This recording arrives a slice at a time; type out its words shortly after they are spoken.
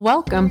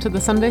Welcome to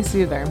The Sunday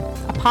Soother,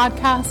 a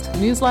podcast,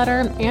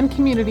 newsletter, and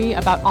community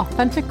about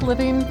authentic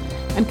living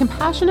and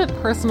compassionate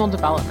personal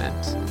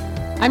development.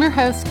 I'm your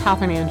host,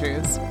 Catherine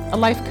Andrews, a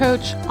life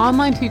coach,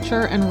 online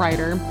teacher, and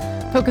writer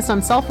focused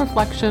on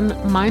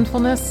self-reflection,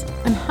 mindfulness,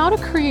 and how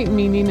to create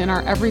meaning in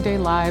our everyday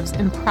lives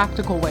in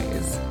practical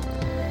ways.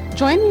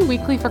 Join me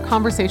weekly for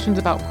conversations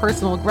about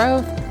personal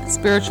growth,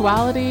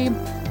 spirituality,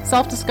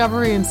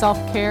 self-discovery, and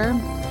self-care,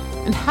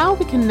 and how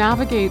we can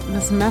navigate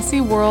this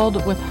messy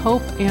world with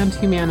hope and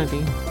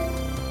humanity.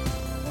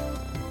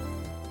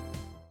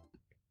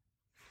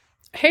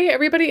 Hey,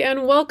 everybody,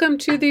 and welcome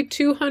to the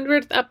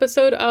 200th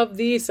episode of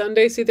the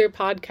Sunday Soother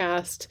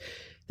podcast.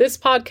 This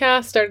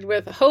podcast started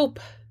with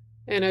hope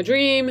and a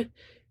dream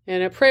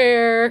and a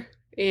prayer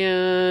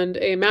and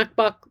a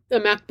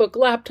MacBook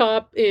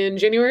laptop in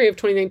January of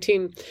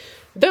 2019.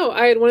 Though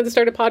I had wanted to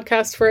start a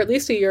podcast for at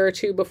least a year or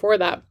two before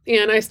that.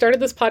 And I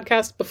started this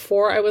podcast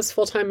before I was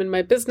full-time in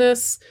my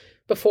business,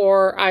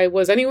 before I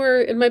was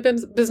anywhere in my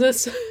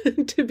business,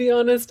 to be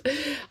honest.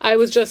 I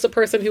was just a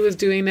person who was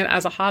doing it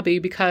as a hobby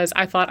because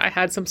I thought I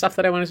had some stuff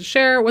that I wanted to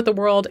share with the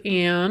world,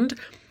 and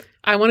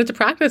I wanted to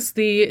practice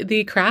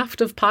the craft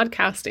of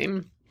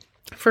podcasting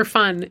for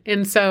fun.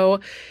 And so,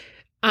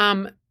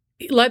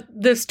 let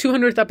this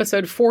 200th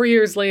episode 4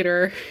 years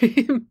later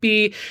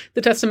be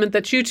the testament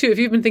that you too, if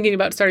you've been thinking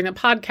about starting a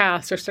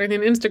podcast or starting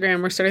an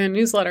Instagram or starting a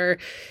newsletter,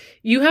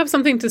 you have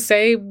something to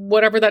say,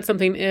 whatever that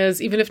something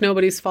is, even if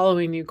nobody's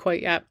following you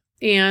quite yet.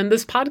 And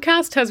this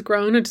podcast has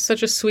grown into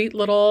such a sweet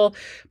little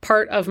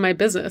part of my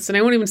business. And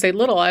I won't even say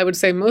little, I would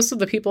say most of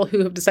the people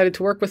who have decided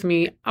to work with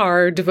me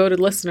are devoted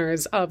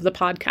listeners of the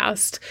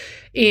podcast.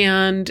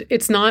 And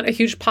it's not a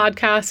huge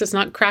podcast. It's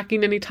not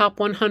cracking any top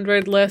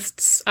 100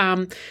 lists,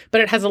 but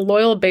it has a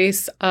loyal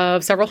base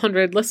of several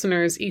hundred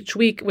listeners each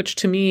week, which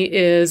to me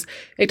is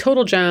a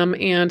total gem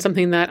and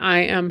something that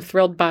I am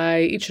thrilled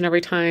by each and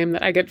every time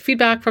that I get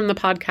feedback from the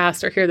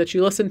podcast or hear that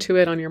you listen to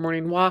it on your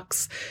morning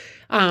walks.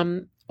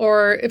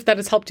 Or if that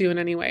has helped you in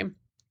any way.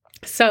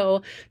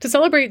 So to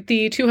celebrate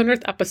the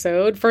 200th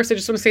episode, first, I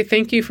just want to say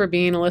thank you for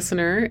being a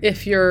listener.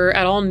 If you're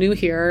at all new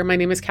here, my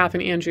name is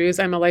Catherine Andrews.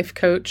 I'm a life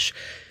coach,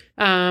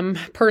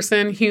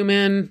 person,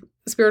 human,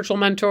 spiritual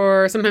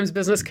mentor, sometimes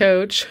business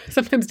coach,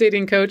 sometimes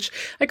dating coach.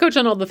 I coach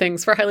on all the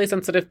things for highly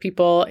sensitive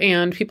people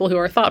and people who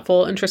are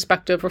thoughtful,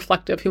 introspective,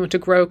 reflective, who want to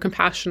grow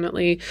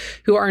compassionately,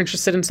 who are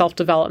interested in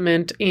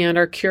self-development and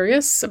are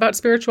curious about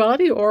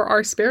spirituality or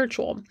are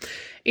spiritual.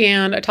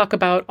 And I talk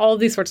about all of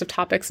these sorts of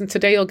topics. And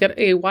today you'll get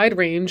a wide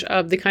range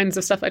of the kinds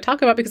of stuff I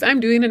talk about because I'm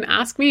doing an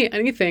Ask Me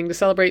Anything to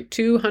celebrate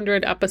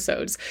 200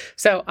 episodes.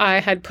 So I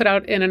had put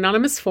out an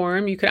anonymous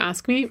form. You could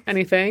ask me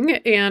anything.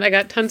 And I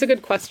got tons of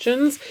good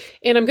questions.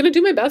 And I'm going to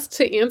do my best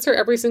to answer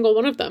every single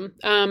one of them.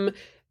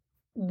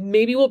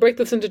 Maybe we'll break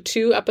this into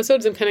 2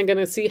 episodes. I'm kind of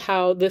going to see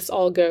how this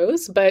all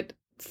goes. But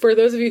for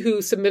those of you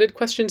who submitted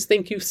questions,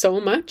 thank you so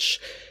much.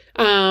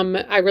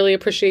 I really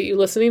appreciate you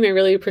listening. I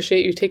really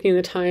appreciate you taking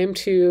the time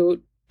to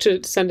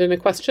send in a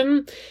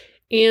question,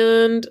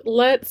 and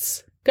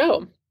let's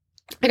go.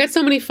 I got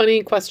so many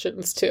funny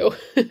questions too.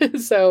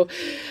 So,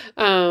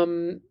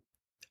 in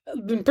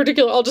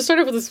particular, I'll just start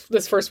off with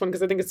this first one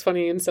because I think it's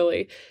funny and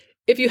silly.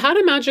 If you had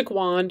a magic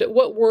wand,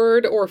 what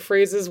word or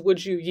phrases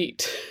would you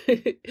yeet?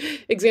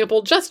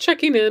 Example, just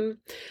checking in.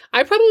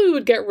 I probably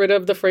would get rid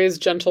of the phrase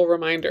gentle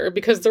reminder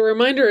because the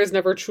reminder is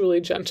never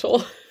truly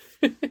gentle.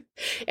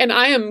 And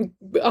I am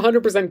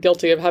 100%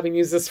 guilty of having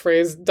used this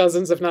phrase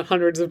dozens, if not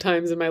hundreds of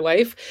times in my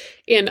life.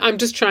 And I'm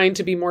just trying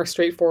to be more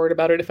straightforward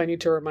about it if I need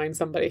to remind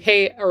somebody,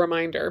 hey, a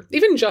reminder,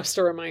 even just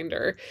a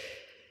reminder.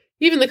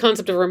 Even the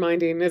concept of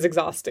reminding is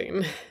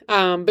exhausting.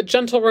 But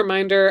gentle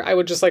reminder, I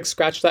would just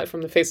scratch that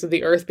from the face of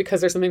the earth because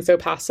there's something so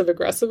passive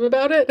aggressive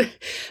about it.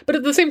 But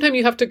at the same time,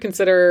 you have to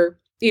consider,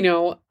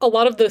 a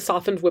lot of the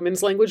softened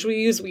women's language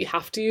we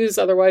have to use,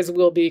 otherwise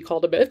we'll be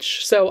called a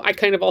bitch. So I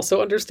kind of also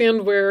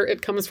understand where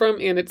it comes from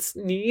and its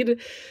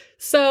need.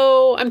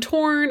 So I'm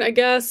torn, I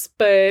guess,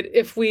 but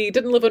if we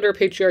didn't live under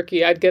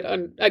patriarchy,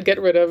 I'd get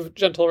rid of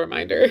gentle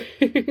reminder.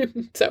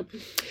 So,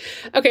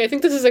 okay, I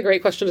think this is a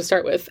great question to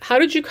start with. How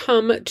did you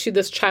come to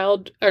this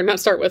continue.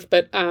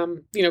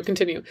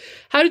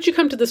 How did you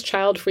come to this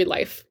child-free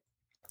life?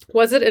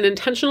 Was it an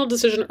intentional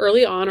decision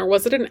early on, or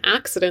was it an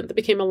accident that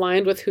became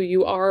aligned with who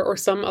you are, or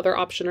some other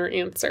option or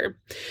answer?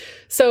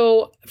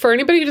 So for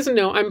anybody who doesn't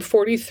know, I'm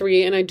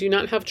 43 and I do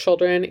not have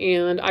children,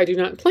 and I do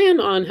not plan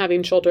on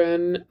having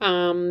children.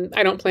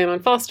 I don't plan on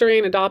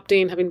fostering,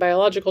 adopting, having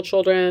biological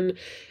children.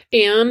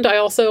 And I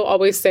also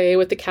always say,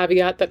 with the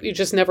caveat that you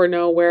just never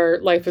know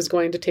where life is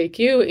going to take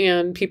you,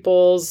 and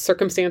people's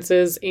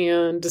circumstances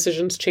and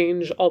decisions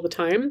change all the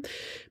time.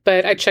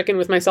 But I check in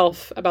with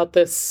myself about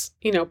this,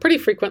 pretty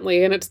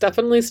frequently, and it's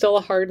definitely still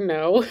a hard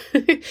no,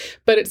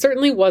 but it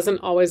certainly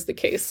wasn't always the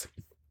case.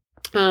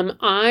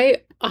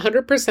 I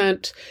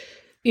 100%,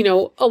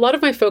 a lot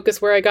of my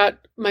focus where I got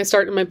my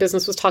start in my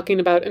business was talking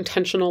about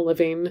intentional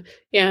living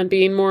and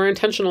being more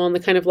intentional in the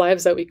kind of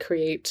lives that we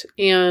create.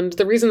 And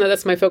the reason that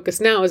that's my focus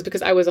now is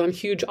because I was on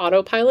huge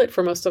autopilot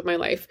for most of my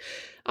life.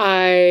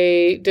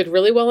 I did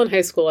really well in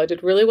high school. I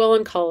did really well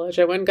in college.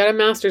 I went and got a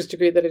master's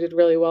degree that I did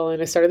really well in.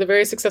 I started a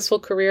very successful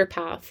career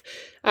path.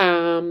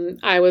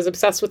 I was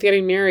obsessed with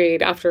getting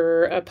married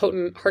after a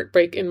potent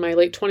heartbreak in my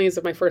late 20s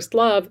of my first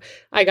love.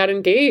 I got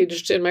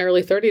engaged in my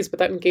early 30s, but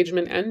that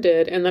engagement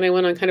ended. And then I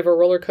went on kind of a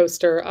roller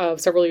coaster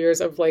of several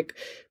years of like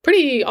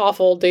pretty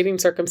awful dating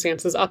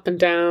circumstances, up and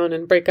down,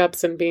 and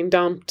breakups and being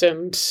dumped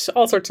and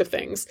all sorts of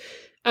things.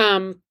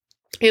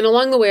 And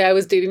along the way, I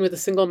was dating with a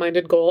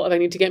single-minded goal of I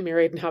need to get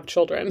married and have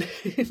children.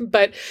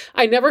 But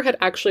I never had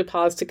actually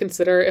paused to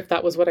consider if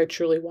that was what I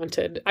truly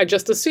wanted. I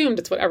just assumed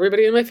it's what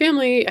everybody in my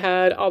family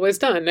had always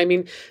done. I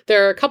mean,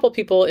 there are a couple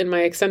people in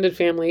my extended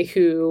family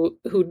who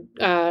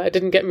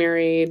didn't get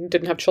married,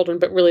 didn't have children,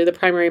 but really the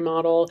primary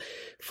model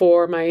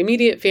for my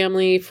immediate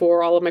family,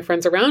 for all of my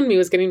friends around me,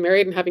 was getting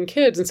married and having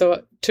kids. And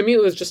so to me,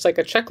 it was just like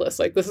a checklist.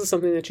 Like, this is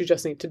something that you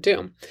just need to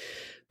do.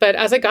 But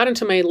as I got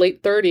into my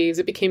late 30s,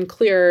 it became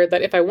clear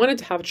that if I wanted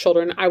to have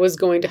children, I was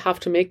going to have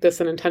to make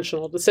this an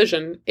intentional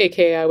decision,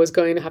 aka I was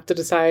going to have to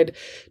decide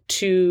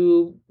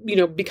to,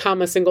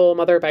 become a single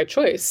mother by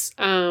choice,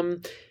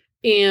 or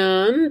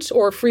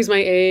freeze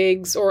my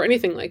eggs or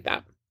anything like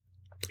that.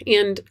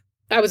 And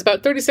I was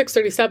about 36,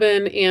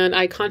 37, and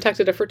I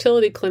contacted a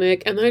fertility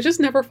clinic, and then I just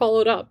never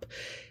followed up.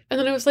 And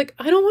then I was like,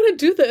 I don't want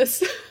to do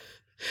this.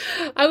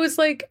 I was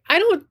like, I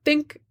don't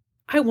think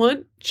I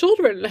want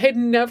children. I had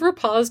never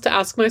paused to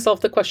ask myself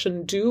the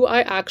question, do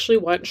I actually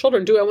want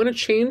children? Do I want to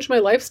change my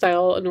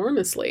lifestyle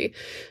enormously?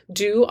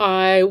 Do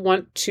I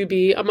want to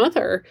be a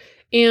mother?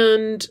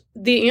 And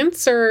the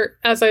answer,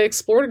 as I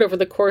explored it over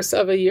the course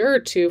of a year or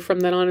two from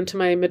then on into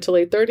my mid to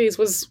late 30s,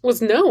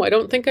 was no, I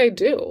don't think I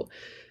do.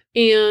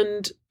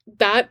 And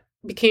that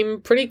became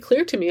pretty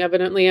clear to me,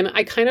 evidently. And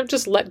I kind of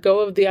just let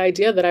go of the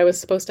idea that I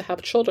was supposed to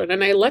have children.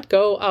 And I let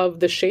go of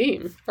the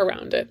shame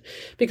around it.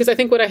 Because I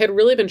think what I had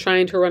really been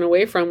trying to run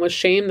away from was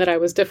shame that I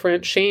was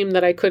different, shame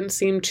that I couldn't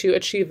seem to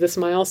achieve this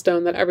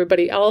milestone that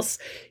everybody else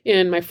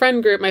in my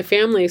friend group, my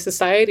family,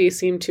 society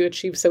seemed to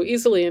achieve so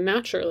easily and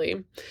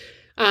naturally.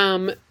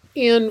 And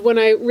when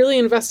I really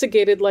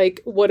investigated like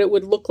what it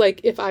would look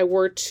like if I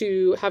were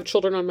to have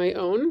children on my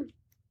own,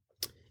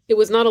 it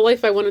was not a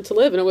life I wanted to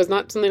live, and it was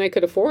not something I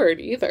could afford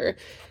either.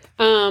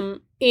 And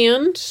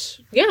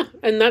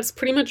that's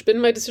pretty much been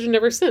my decision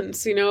ever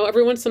since.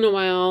 Every once in a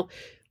while,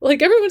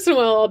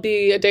 I'll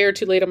be a day or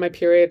two late on my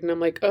period, and I'm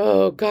like,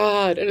 oh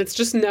God. And it's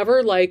just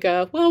never like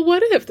well,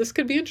 what if this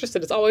could be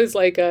interesting? It's always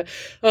like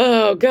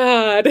oh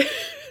God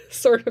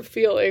sort of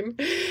feeling.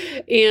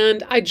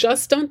 And I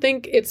just don't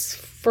think it's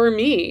for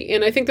me.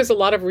 And I think there's a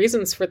lot of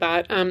reasons for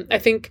that.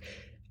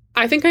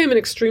 I think I am an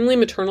extremely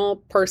maternal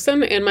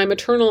person, and my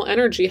maternal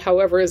energy,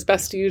 however, is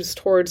best used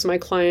towards my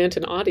client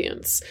and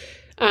audience.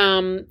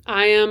 I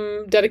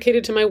am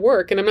dedicated to my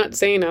work, and I'm not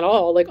saying at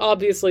all, like,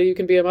 obviously you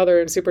can be a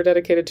mother and super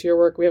dedicated to your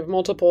work. We have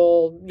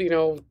multiple,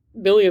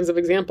 billions of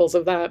examples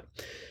of that.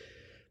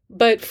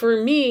 But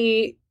for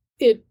me,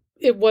 it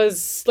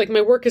was like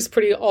my work is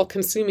pretty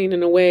all-consuming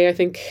in a way. I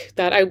think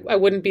that I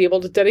wouldn't be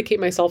able to dedicate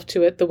myself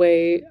to it the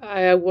way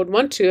I would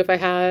want to if I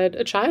had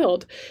a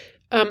child.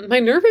 My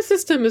nervous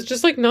system is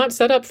just like not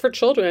set up for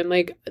children.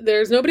 Like,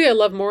 there's nobody I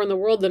love more in the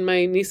world than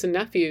my niece and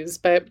nephews.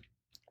 But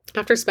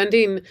after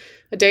spending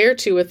a day or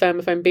two with them,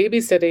 if I'm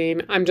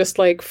babysitting, I'm just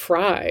like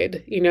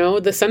fried.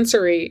 The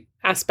sensory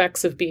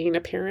aspects of being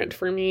a parent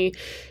for me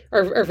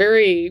are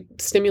very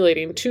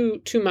stimulating, too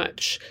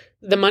much.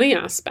 The money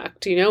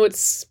aspect,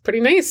 it's pretty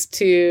nice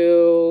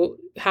to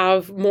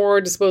have more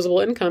disposable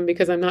income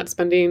because I'm not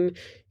spending,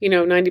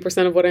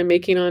 90% of what I'm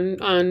making on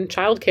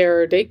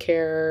childcare or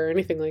daycare or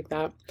anything like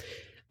that.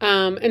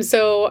 And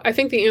so I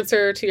think the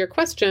answer to your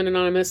question,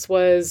 Anonymous,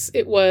 was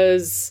it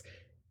was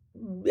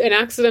an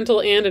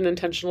accidental and an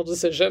intentional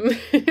decision.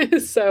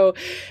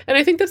 And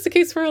I think that's the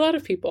case for a lot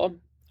of people.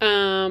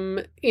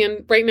 And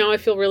right now I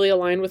feel really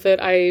aligned with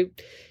it.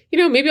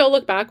 Maybe I'll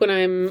look back when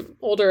I'm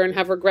older and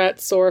have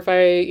regrets, or if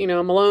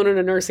I'm alone in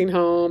a nursing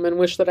home and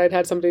wish that I'd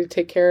had somebody to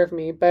take care of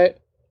me. But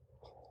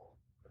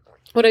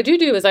what I do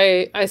is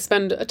I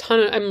spend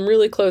I'm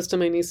really close to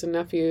my niece and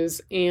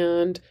nephews,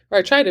 or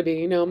I try to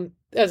be,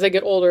 as I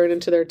get older and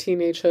into their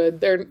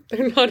teenagehood, they're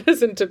not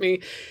as into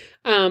me.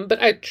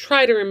 But I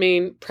try to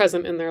remain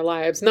present in their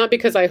lives, not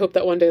because I hope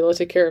that one day they'll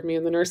take care of me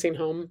in the nursing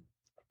home,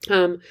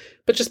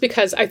 but just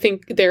because I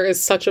think there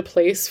is such a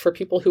place for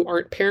people who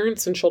aren't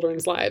parents in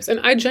children's lives. And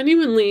I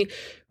genuinely,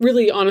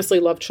 really honestly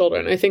love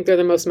children. I think they're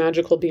the most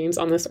magical beings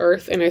on this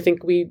earth. And I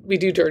think we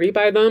do dirty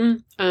by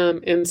them,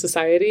 in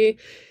society.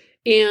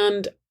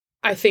 And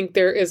I think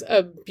there is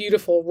a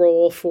beautiful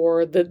role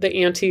for the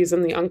aunties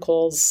and the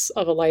uncles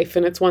of a life.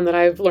 And it's one that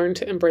I've learned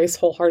to embrace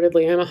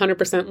wholeheartedly. I'm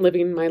 100%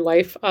 living my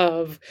life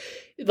of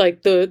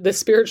like the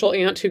spiritual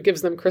aunt who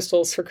gives them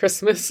crystals for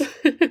Christmas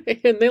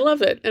and they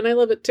love it. And I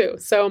love it too.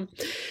 So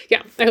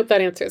yeah, I hope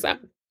that answers that.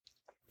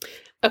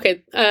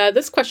 Okay,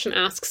 this question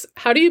asks,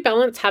 how do you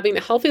balance having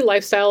a healthy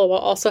lifestyle while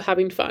also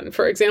having fun?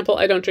 For example,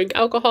 I don't drink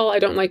alcohol, I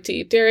don't like to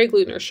eat dairy,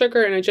 gluten, or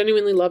sugar, and I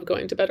genuinely love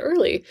going to bed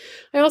early.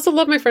 I also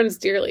love my friends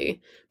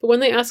dearly. But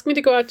when they ask me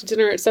to go out to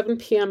dinner at 7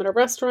 p.m. at a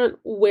restaurant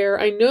where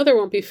I know there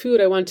won't be food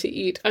I want to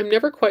eat, I'm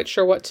never quite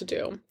sure what to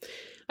do.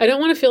 I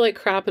don't want to feel like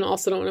crap and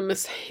also don't want to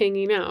miss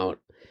hanging out.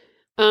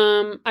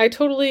 I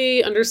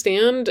totally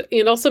understand.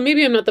 And also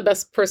maybe I'm not the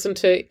best person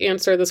to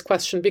answer this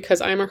question because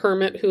I'm a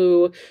hermit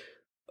who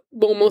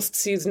almost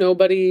sees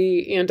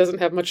nobody and doesn't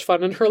have much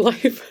fun in her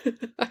life.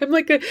 I'm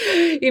like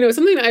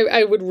something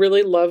I would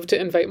really love to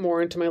invite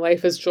more into my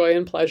life is joy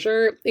and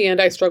pleasure.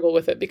 And I struggle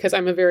with it because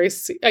I'm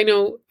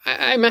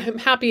I'm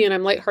happy and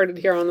I'm lighthearted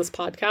here on this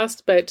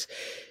podcast, but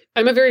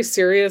I'm a very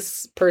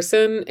serious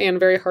person and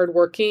very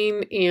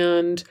hardworking,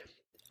 and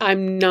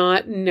I'm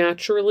not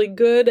naturally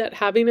good at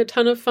having a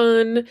ton of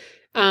fun,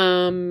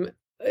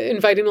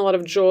 inviting a lot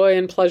of joy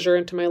and pleasure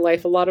into my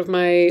life. A lot of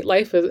my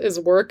life is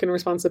work and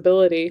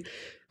responsibility.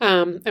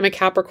 I'm a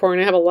Capricorn.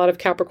 I have a lot of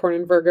Capricorn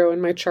and Virgo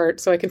in my chart,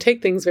 so I can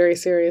take things very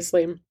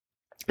seriously.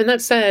 And that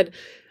said,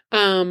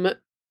 I'm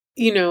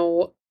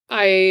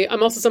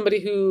also somebody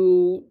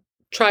who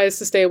tries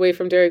to stay away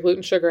from dairy,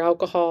 gluten, sugar,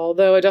 alcohol,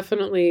 though I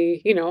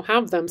definitely,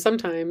 have them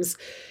sometimes.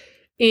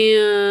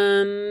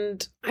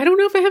 And I don't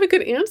know if I have a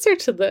good answer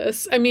to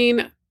this.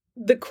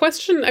 The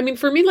question,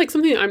 for me, like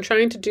something I'm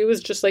trying to do is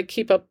just like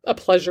keep a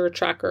pleasure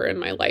tracker in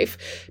my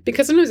life,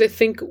 because sometimes I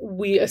think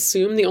we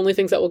assume the only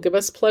things that will give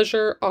us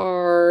pleasure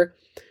are,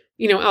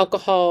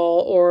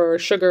 alcohol or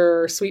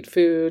sugar or sweet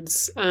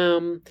foods.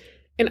 And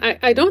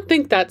I don't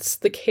think that's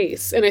the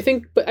case.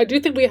 And but I do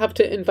think we have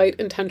to invite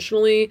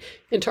intentionally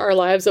into our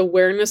lives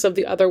awareness of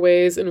the other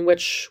ways in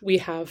which we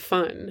have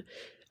fun.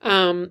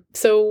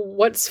 So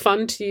what's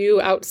fun to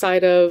you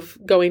outside of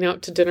going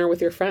out to dinner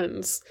with your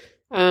friends?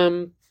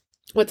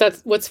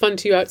 What's fun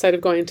to you outside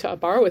of going to a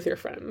bar with your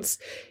friends?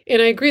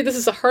 And I agree, this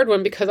is a hard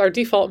one because our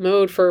default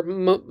mode for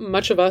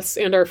much of us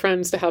and our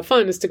friends to have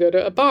fun is to go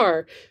to a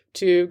bar,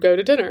 to go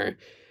to dinner.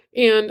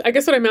 And I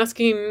guess what I'm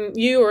asking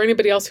you or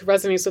anybody else who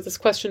resonates with this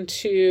question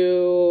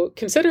to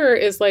consider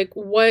is like,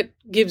 what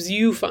gives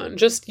you fun?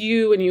 Just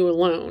you and you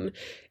alone.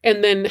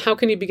 And then how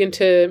can you begin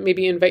to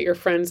maybe invite your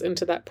friends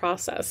into that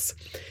process?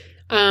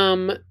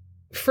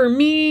 For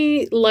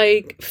me,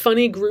 like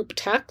funny group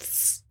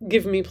texts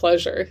give me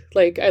pleasure.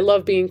 Like I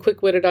love being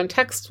quick-witted on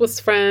text with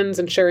friends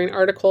and sharing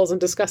articles and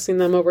discussing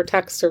them over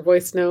text or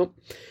voice note.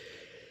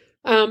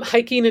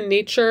 Hiking in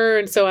nature.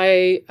 And so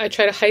I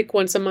try to hike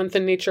once a month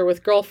in nature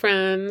with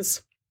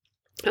girlfriends.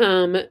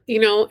 And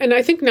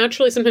I think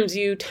naturally sometimes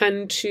you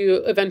tend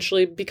to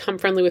eventually become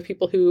friendly with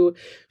people who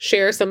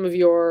share some of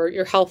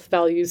your health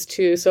values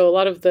too. So a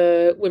lot of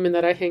the women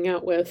that I hang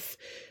out with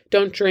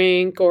don't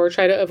drink or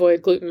try to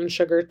avoid gluten and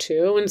sugar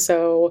too. And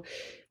so,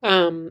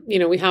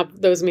 we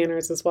have those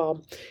manners as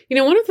well.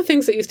 One of the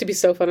things that used to be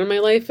so fun in my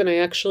life, and I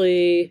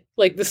actually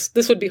like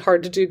this would be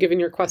hard to do given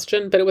your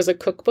question, but it was a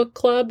cookbook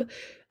club.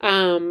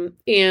 And,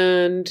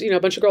 a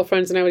bunch of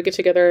girlfriends and I would get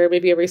together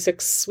maybe every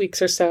 6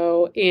 weeks or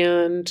so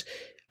and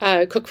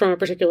cook from a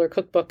particular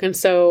cookbook. And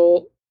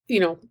so,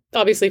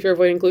 obviously if you're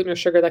avoiding gluten or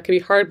sugar, that could be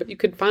hard, but you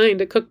could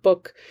find a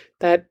cookbook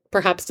that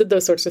perhaps did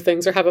those sorts of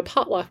things or have a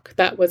potluck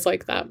that was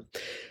like that.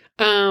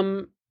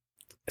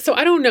 So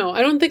I don't know.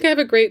 I don't think I have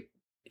a great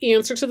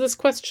answer to this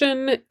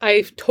question.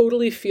 I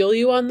totally feel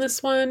you on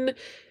this one.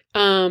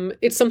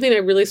 It's something I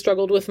really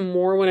struggled with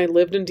more when I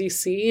lived in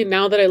DC. And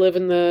now that I live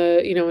in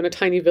in a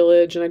tiny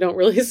village and I don't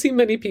really see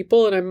many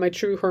people and I'm my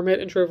true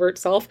hermit introvert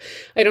self,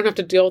 I don't have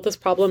to deal with this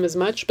problem as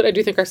much. But I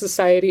do think our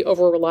society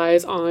over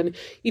relies on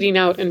eating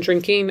out and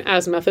drinking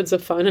as methods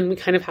of fun. And we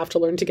kind of have to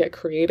learn to get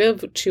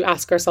creative to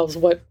ask ourselves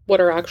what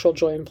are actual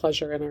joy and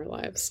pleasure in our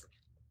lives,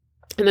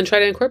 and then try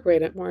to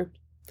incorporate it more.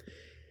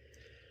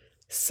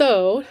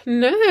 So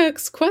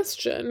next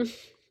question.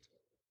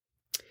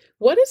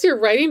 What is your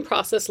writing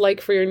process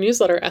like for your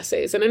newsletter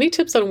essays, and any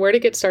tips on where to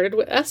get started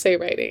with essay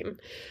writing?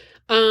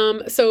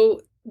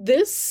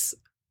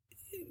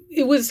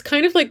 It was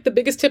kind of like the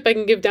biggest tip I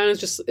can give down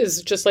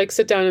is just like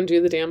sit down and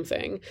do the damn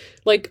thing.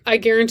 Like I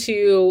guarantee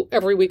you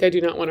every week I do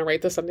not want to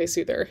write the Sunday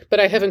Soother, but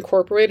I have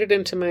incorporated it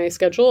into my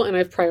schedule and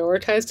I've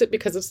prioritized it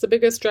because it's the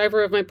biggest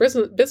driver of my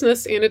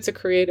business and it's a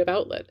creative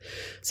outlet.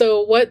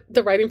 So what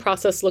the writing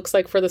process looks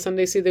like for the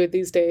Sunday Soother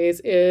these days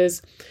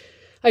is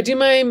I do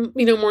my,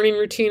 morning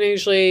routine. I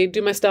usually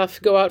do my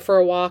stuff, go out for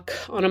a walk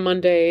on a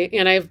Monday,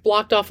 and I've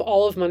blocked off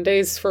all of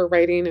Mondays for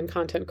writing and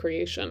content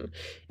creation.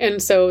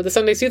 And so the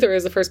Sunday Soother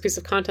is the first piece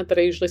of content that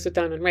I usually sit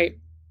down and write.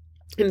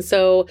 And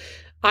so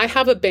I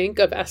have a bank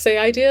of essay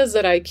ideas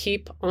that I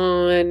keep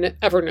on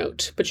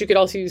Evernote, but you could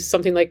also use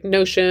something like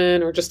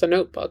Notion or just a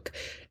notebook.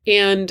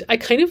 And I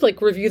kind of like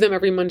review them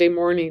every Monday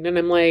morning, and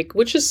I'm like,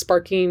 which is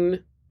sparking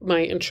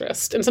my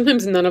interest? And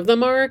sometimes none of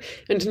them are,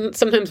 and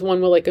sometimes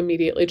one will like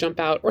immediately jump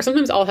out, or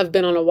sometimes I'll have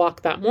been on a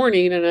walk that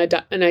morning and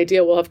an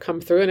idea will have come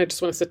through and I just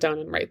want to sit down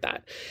and write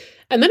that.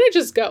 And then I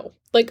just go.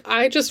 Like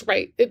I just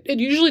write. It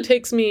usually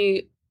takes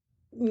me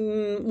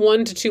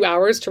 1 to 2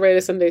 hours to write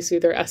a Sunday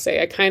Soother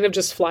essay. I kind of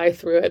just fly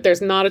through it.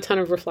 There's not a ton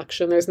of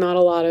reflection. There's not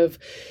a lot of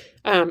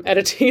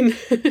editing.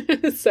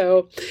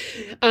 So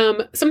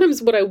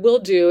sometimes what I will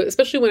do,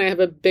 especially when I have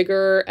a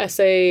bigger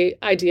essay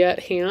idea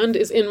at hand,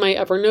 is in my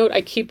Evernote, I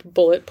keep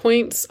bullet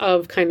points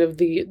of kind of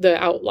the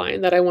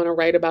outline that I want to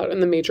write about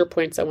and the major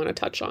points I want to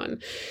touch on.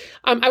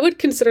 I would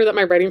consider that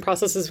my writing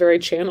process is very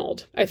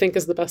channeled, I think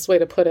is the best way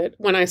to put it.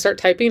 When I start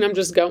typing, I'm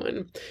just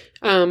going.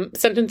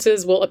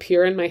 Sentences will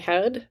appear in my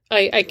head.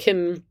 I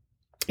can,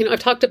 I've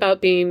talked about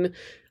being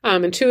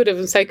intuitive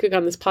and psychic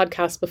on this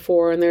podcast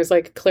before, and there's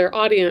like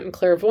clairaudient and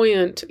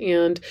clairvoyant.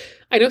 And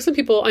I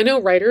know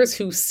writers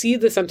who see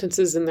the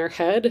sentences in their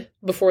head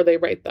before they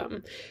write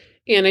them.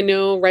 And I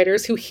know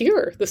writers who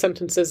hear the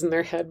sentences in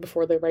their head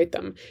before they write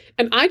them.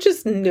 And I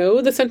just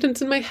know the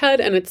sentence in my head,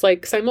 and it's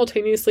like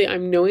simultaneously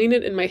I'm knowing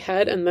it in my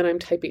head and then I'm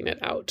typing it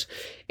out.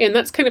 And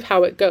that's kind of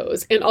how it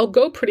goes. And I'll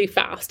go pretty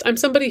fast. I'm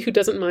somebody who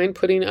doesn't mind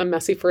putting a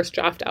messy first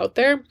draft out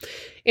there,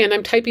 and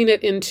I'm typing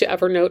it into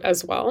Evernote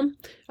as well.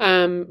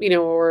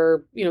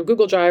 Or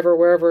Google Drive or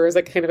wherever is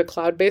like kind of a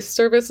cloud-based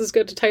service is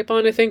good to type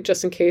on, I think,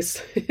 just in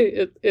case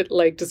it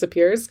like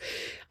disappears,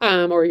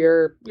 or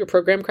your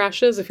program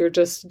crashes if you're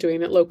just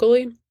doing it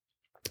locally.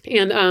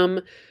 And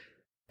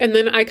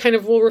then I kind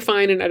of will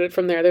refine and edit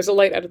from there. There's a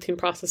light editing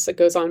process that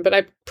goes on, but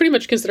I pretty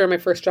much consider my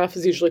first draft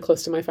is usually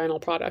close to my final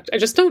product. I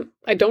don't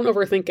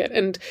overthink it.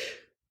 And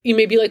you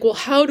may be like, well,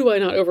 how do I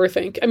not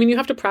overthink? I mean, you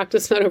have to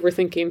practice not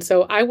overthinking.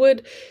 So I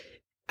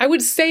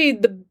would say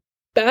the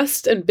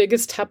best and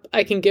biggest tip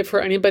I can give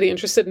for anybody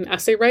interested in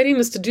essay writing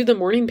is to do the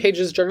morning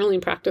pages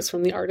journaling practice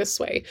from The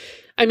Artist's Way.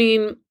 I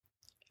mean,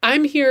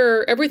 I'm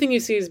here, everything you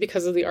see is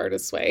because of The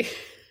Artist's Way.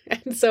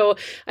 And so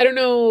I don't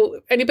know,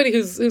 anybody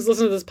who's listened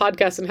to this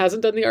podcast and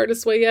hasn't done The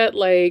Artist's Way yet,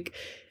 like,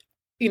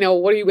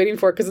 what are you waiting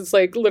for? Because it's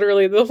like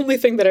literally the only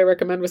thing that I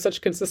recommend with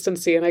such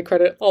consistency, and I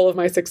credit all of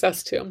my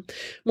success to.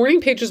 Morning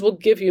pages,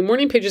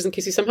 in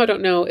case you somehow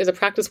don't know, is a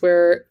practice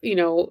where,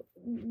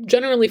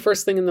 generally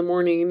first thing in the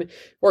morning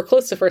or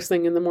close to first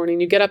thing in the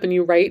morning, you get up and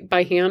you write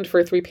by hand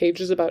for 3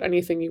 pages about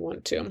anything you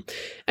want to.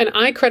 And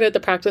I credit the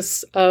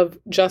practice of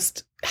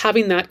just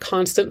having that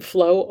constant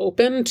flow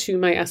open to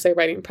my essay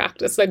writing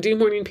practice. I do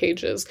morning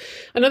pages.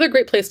 Another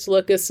great place to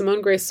look is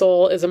Simone Grace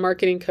Soul is a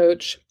marketing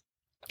coach.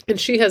 And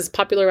she has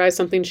popularized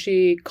something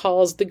she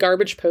calls the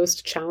Garbage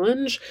Post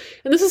Challenge.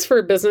 And this is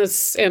for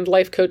business and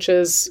life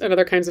coaches and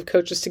other kinds of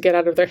coaches to get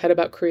out of their head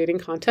about creating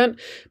content.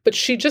 But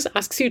she just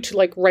asks you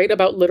to write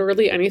about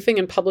literally anything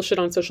and publish it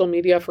on social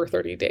media for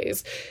 30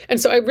 days.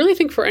 And so I really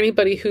think for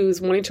anybody who's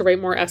wanting to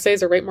write more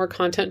essays or write more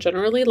content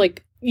generally,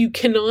 you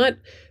cannot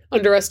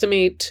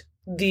underestimate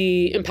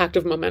the impact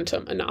of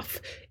momentum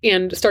enough,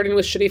 and starting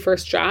with shitty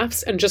first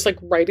drafts and just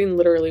writing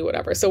literally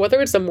whatever. So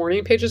whether it's a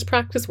morning pages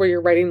practice where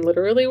you're writing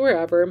literally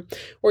wherever,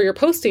 or you're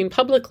posting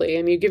publicly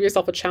and you give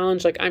yourself a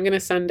challenge, I'm going to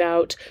send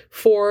out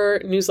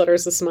 4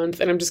 newsletters this month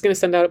and I'm just going to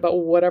send out about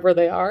whatever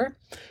they are.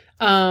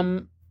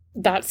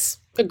 That's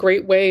a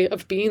great way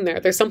of being there.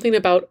 There's something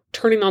about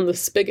turning on the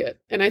spigot.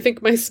 And I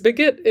think my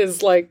spigot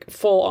is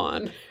full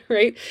on,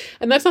 right?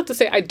 And that's not to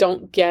say I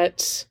don't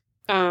get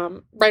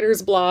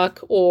writer's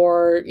block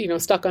or,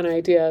 stuck on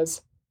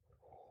ideas.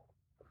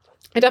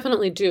 I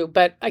definitely do,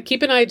 but I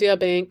keep an idea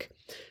bank.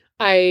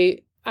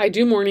 I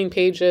do morning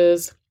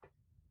pages.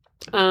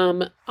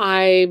 I'm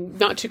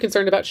not too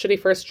concerned about shitty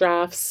first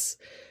drafts.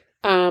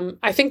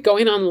 I think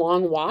going on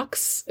long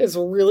walks is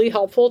really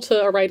helpful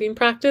to a writing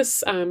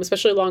practice,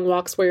 especially long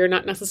walks where you're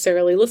not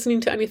necessarily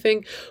listening to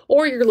anything,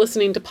 or you're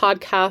listening to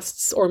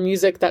podcasts or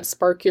music that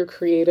spark your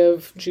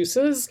creative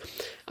juices.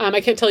 I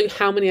can't tell you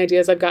how many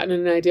ideas I've gotten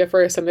an idea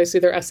for a Sunday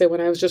Soother essay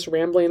when I was just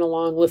rambling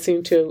along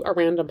listening to a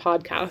random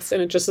podcast,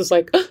 and it just is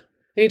I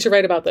need to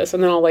write about this,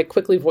 and then I'll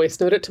quickly voice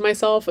note it to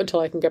myself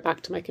until I can get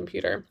back to my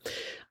computer.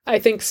 I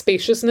think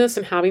spaciousness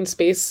and having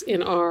space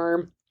in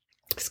our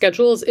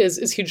schedules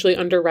is hugely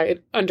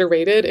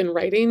underrated in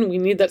writing. We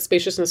need that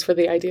spaciousness for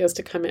the ideas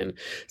to come in.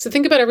 So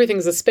think about everything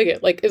as a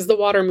spigot. Is the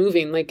water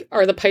moving?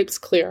 Are the pipes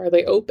clear? Are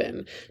they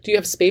open? Do you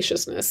have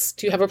spaciousness?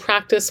 Do you have a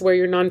practice where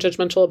you're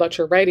non-judgmental about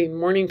your writing,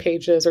 morning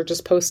pages, or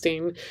just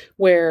posting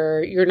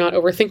where you're not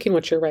overthinking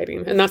what you're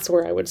writing? And that's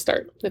where I would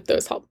start, if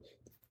those help.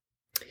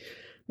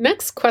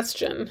 Next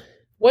question.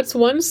 What's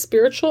one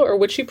spiritual or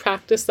witchy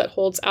practice that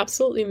holds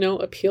absolutely no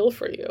appeal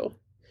for you?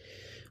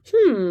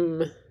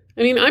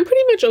 I mean, I'm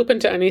pretty much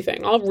open to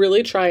anything. I'll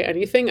really try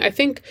anything. I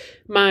think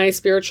my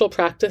spiritual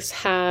practice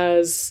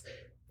has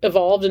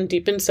evolved and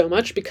deepened so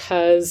much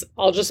because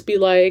I'll just be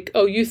like,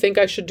 oh, you think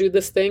I should do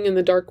this thing in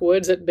the dark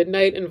woods at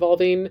midnight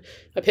involving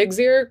a pig's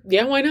ear?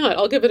 Yeah, why not?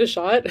 I'll give it a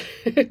shot.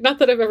 Not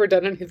that I've ever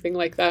done anything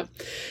like that.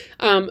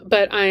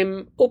 But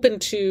I'm open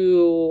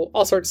to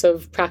all sorts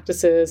of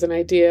practices and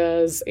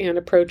ideas and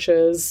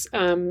approaches.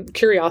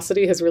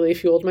 Curiosity has really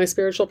fueled my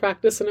spiritual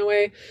practice in a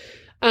way.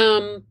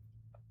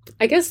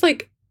 I guess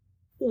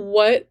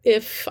what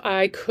if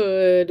I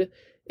could,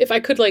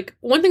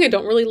 one thing I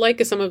don't really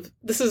like is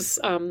this is,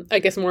 I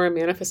guess, more a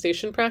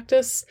manifestation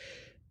practice,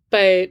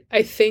 but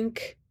I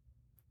think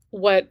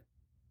what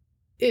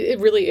it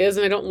really is,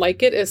 and I don't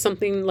like it, is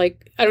something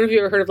like, I don't know if you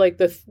ever heard of like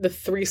the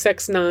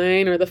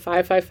 369 or the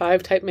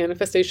 555 type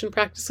manifestation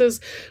practices,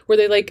 where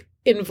they like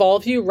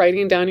involve you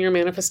writing down your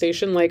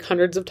manifestation like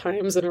hundreds of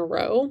times in a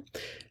row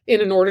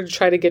in order to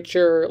try to get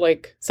your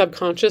like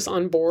subconscious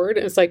on board.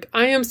 And it's like,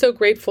 I am so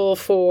grateful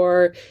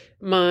for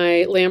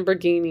my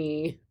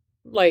Lamborghini,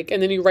 like,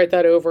 and then you write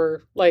that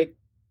over, like,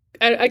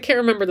 I can't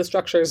remember the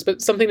structures,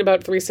 but something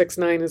about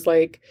 369 is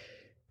like,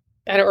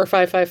 or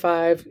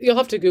 555. You'll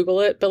have to Google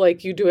it, but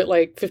like you do it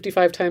like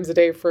 55 times a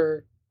day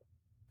for,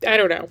 I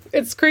don't know.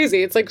 It's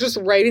crazy. It's like just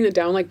writing it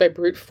down like by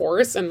brute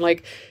force. And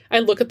like, I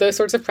look at those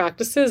sorts of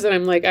practices and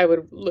I'm like, I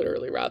would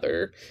literally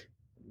rather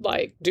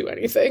like do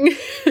anything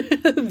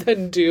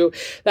than do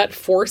that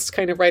forced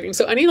kind of writing.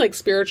 So any like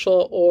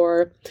spiritual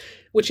or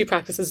witchy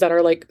practices that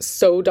are like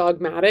so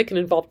dogmatic and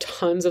involve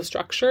tons of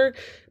structure,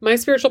 my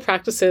spiritual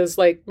practices,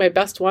 like my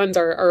best ones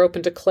are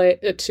open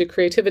to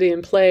creativity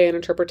and play and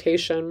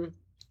interpretation.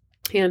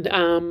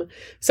 And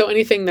so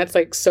anything that's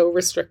like so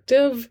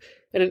restrictive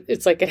and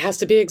it's like it has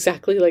to be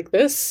exactly like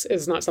this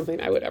is not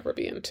something I would ever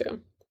be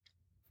into.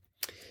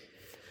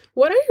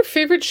 What are your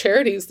favorite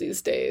charities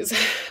these days?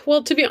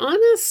 Well, to be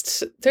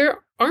honest, there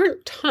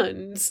aren't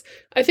tons.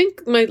 I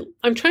think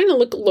I'm trying to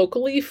look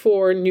locally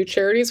for new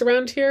charities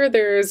around here.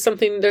 There's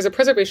a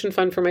preservation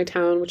fund for my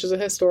town, which is a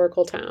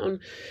historical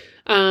town.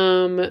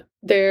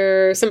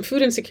 There's some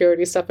food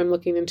insecurity stuff I'm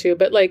looking into,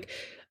 but like,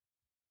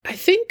 I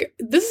think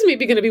this is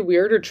maybe going to be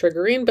weird or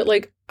triggering, but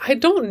like, I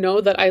don't know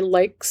that I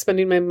like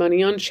spending my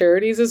money on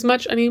charities as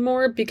much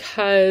anymore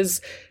because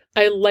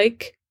I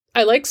like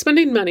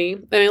spending money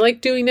and I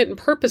like doing it in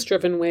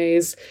purpose-driven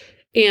ways.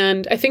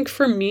 And I think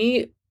for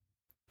me,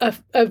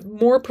 a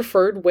more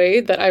preferred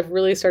way that I've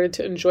really started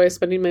to enjoy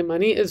spending my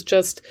money is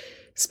just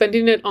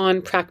spending it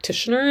on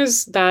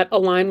practitioners that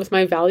align with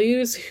my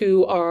values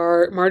who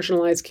are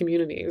marginalized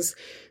communities.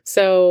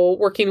 So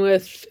working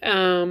with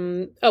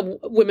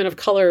women of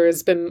color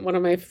has been one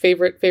of my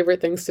favorite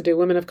things to do.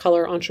 Women of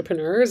color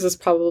entrepreneurs is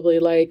probably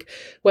like,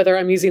 whether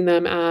I'm using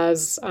them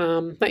as,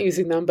 not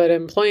using them, but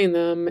employing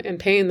them and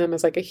paying them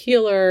as like a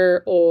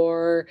healer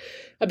or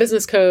a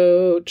business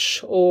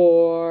coach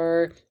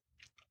or,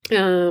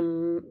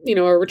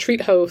 a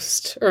retreat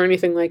host or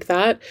anything like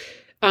that.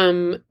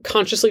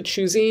 Consciously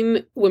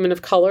choosing women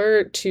of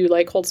color to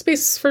like hold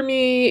space for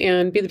me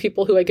and be the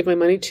people who I give my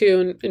money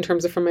to in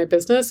terms of from my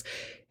business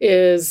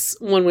is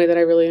one way that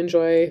I really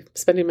enjoy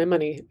spending my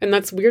money. And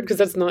that's weird because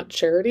that's not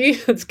charity,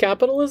 it's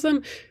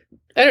capitalism.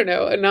 I don't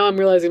know. And now I'm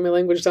realizing my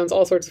language sounds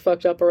all sorts of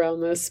fucked up around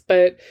this,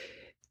 but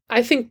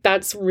I think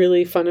that's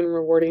really fun and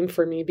rewarding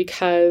for me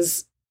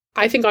because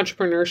I think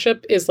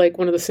entrepreneurship is like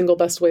one of the single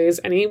best ways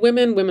any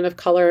women of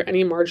color,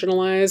 any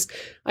marginalized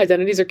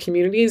identities or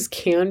communities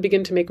can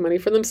begin to make money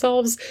for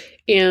themselves.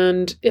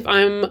 And if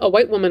I'm a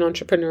white woman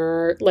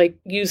entrepreneur, like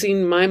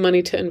using my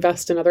money to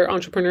invest in other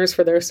entrepreneurs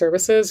for their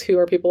services who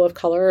are people of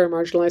color or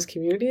marginalized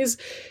communities,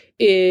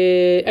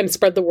 and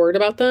spread the word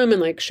about them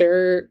and like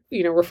share,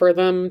 refer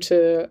them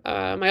to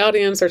my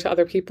audience or to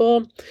other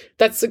people,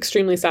 that's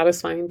extremely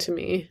satisfying to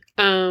me.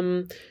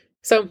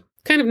 So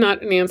kind of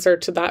not an answer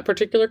to that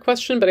particular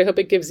question, but I hope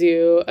it gives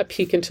you a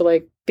peek into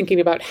like thinking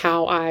about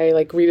how I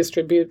like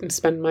redistribute and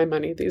spend my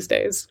money these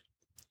days.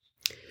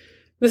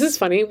 This is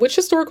funny. Which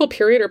historical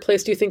period or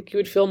place do you think you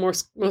would feel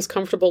most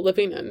comfortable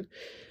living in?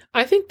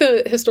 I think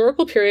the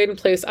historical period and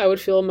place I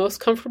would feel most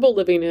comfortable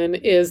living in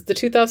is the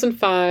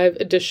 2005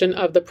 edition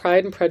of the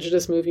Pride and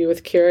Prejudice movie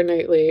with Keira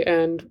Knightley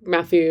and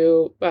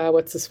Matthew,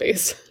 what's his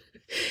face?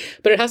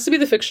 But it has to be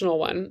the fictional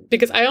one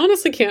because I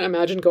honestly can't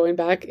imagine going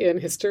back in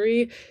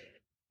history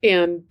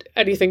and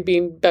anything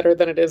being better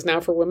than it is now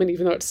for women,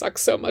 even though it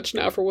sucks so much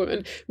now for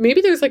women.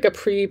 Maybe there's like a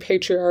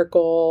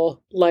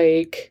pre-patriarchal,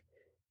 like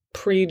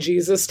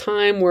pre-Jesus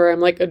time where I'm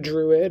like a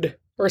druid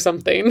or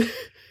something,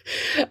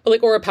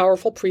 like, or a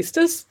powerful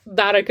priestess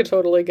that I could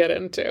totally get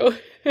into,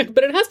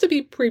 but it has to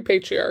be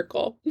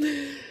pre-patriarchal.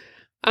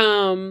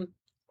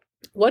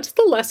 What's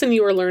the lesson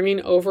you are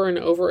learning over and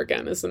over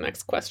again is the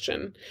next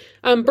question.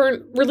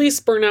 Release,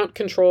 burnout,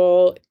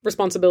 control,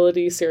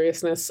 responsibility,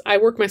 seriousness. I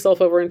work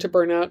myself over into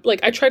burnout.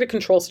 Like I try to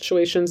control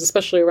situations,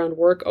 especially around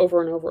work,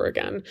 over and over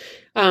again.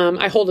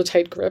 I hold a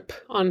tight grip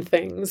on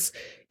things.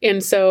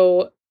 And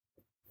so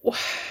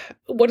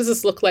what does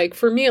this look like?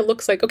 For me, it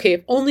looks like, okay,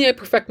 if only I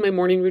perfect my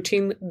morning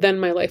routine, then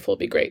my life will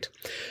be great.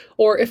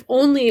 Or if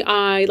only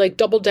I like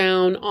double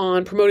down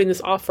on promoting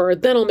this offer,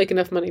 then I'll make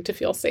enough money to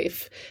feel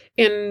safe.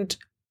 And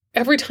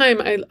every time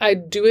I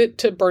do it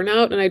to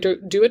burnout and I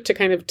do it to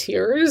kind of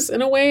tears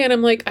in a way. And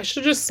I'm like, I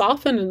should have just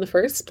softened in the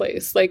first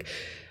place. Like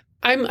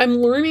I'm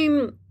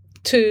learning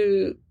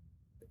to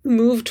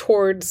move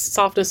towards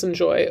softness and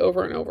joy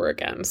over and over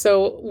again.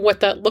 So what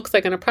that looks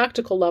like on a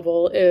practical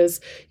level is,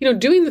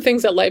 doing the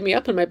things that light me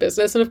up in my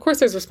business. And of course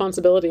there's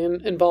responsibility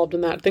involved in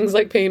that. Things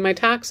like paying my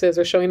taxes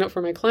or showing up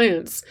for my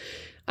clients.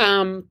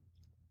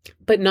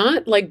 But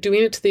not like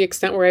doing it to the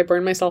extent where I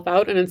burn myself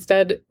out. And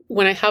instead,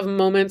 when I have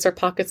moments or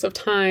pockets of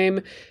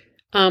time,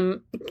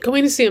 going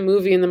to see a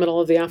movie in the middle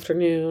of the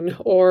afternoon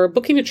or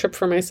booking a trip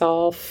for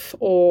myself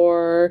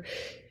or,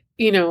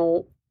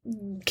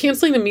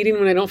 canceling the meeting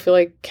when I don't feel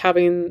like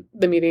having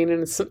the meeting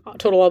and it's a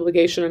total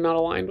obligation and not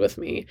aligned with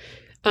me.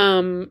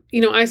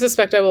 I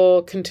suspect I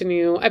will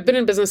continue. I've been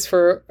in business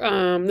for,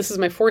 this is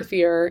my 4th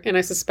year, and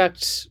I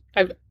suspect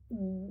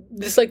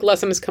this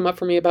lesson has come up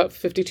for me about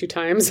 52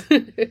 times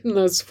in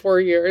those 4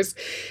 years.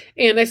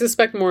 And I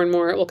suspect more and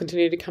more it will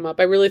continue to come up.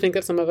 I really think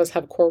that some of us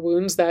have core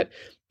wounds that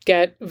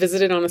get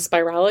visited on a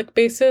spiralic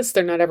basis.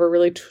 They're not ever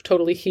really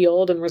totally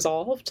healed and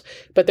resolved,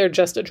 but they're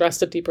just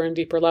addressed at deeper and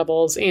deeper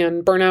levels.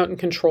 And burnout and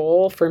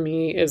control for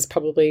me is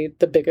probably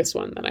the biggest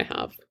one that I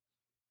have.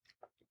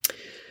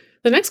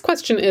 The next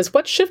question is,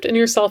 what shift in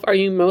yourself are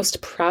you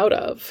most proud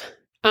of?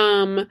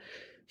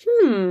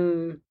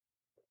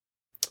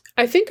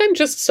 I think I'm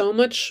just so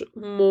much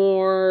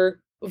more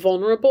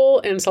vulnerable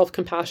and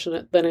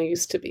self-compassionate than I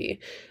used to be.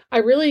 I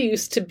really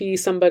used to be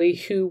somebody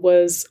who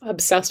was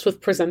obsessed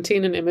with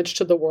presenting an image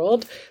to the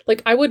world.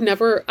 I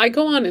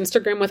go on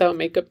Instagram without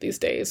makeup these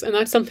days, and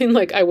that's something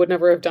I would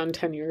never have done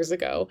 10 years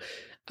ago.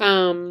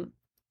 And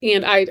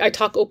I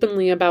talk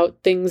openly about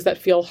things that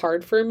feel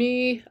hard for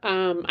me.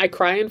 I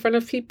cry in front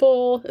of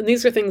people. And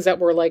these are things that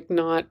were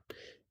not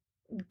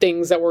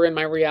things that were in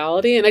my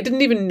reality. And I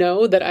didn't even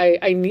know that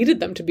I needed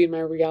them to be in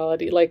my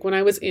reality. When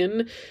I was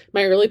in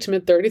my early to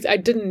mid 30s, I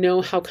didn't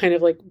know how kind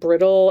of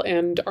brittle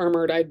and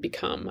armored I'd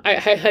become. I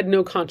had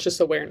no conscious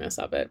awareness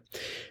of it.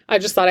 I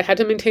just thought I had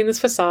to maintain this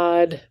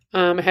facade.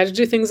 I had to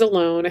do things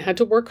alone. I had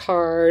to work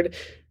hard.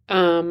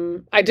 I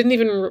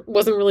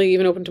wasn't really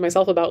even open to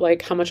myself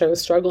about how much I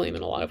was struggling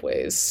in a lot of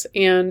ways.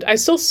 And I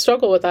still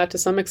struggle with that to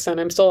some extent.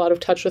 I'm still out of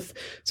touch with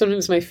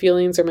sometimes my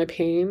feelings or my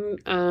pain.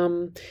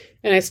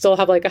 And I still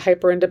have a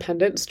hyper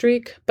independent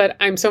streak, but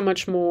I'm so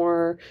much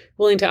more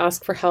willing to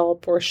ask for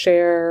help or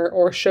share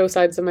or show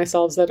sides of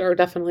myself that are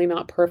definitely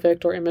not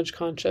perfect or image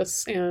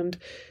conscious. And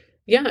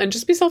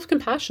just be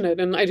self-compassionate.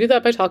 And I do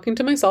that by talking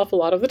to myself a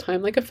lot of the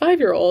time, like a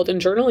 5-year-old, and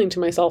journaling to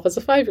myself as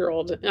a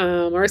 5-year-old,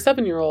 or a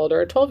 7-year-old,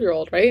 or a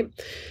 12-year-old, right?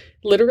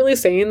 Literally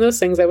saying those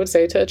things I would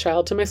say to a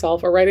child to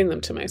myself, or writing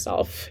them to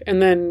myself,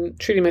 and then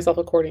treating myself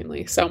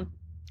accordingly. So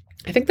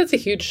I think that's a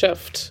huge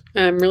shift.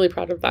 I'm really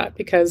proud of that,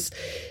 because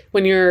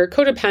when you're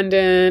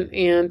codependent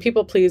and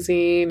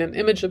people-pleasing and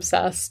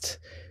image-obsessed,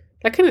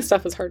 that kind of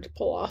stuff is hard to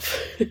pull off.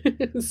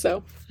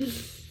 So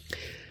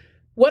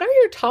what are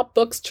your top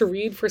books to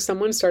read for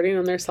someone starting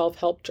on their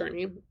self-help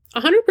journey?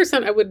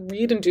 100% I would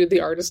read and do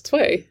The Artist's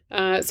Way.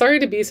 Sorry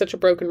to be such a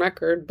broken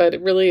record, but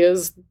it really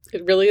is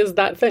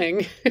that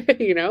thing.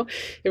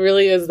 It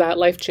really is that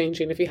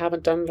life-changing if you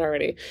haven't done it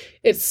already.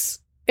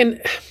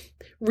 And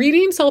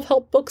reading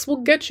self-help books will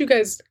get you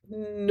guys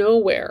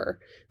nowhere.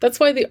 That's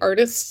why The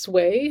Artist's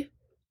Way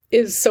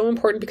is so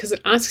important, because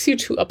it asks you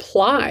to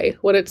apply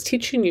what it's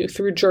teaching you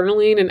through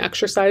journaling and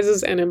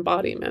exercises and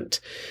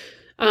embodiment.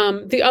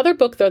 The other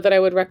book, though, that I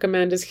would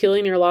recommend is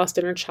Healing Your Lost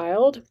Inner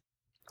Child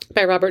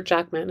by Robert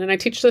Jackman. And I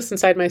teach this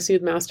inside my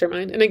Soothe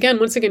Mastermind. And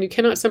once again, you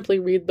cannot simply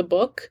read the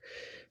book.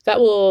 That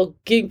will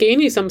gain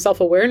you some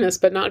self-awareness,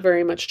 but not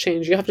very much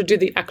change. You have to do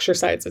the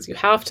exercises. You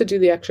have to do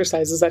the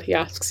exercises that he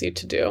asks you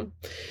to do.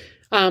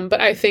 But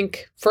I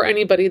think for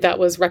anybody that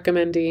was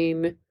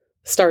recommending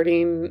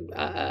starting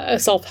a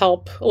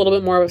self-help, a little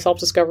bit more of a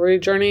self-discovery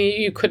journey,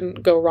 you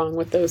couldn't go wrong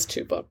with those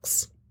 2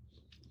 books.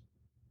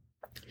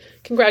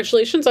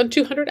 Congratulations on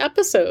 200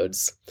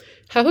 episodes.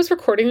 How has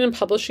recording and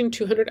publishing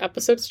 200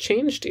 episodes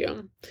changed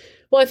you?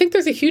 Well, I think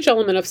there's a huge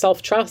element of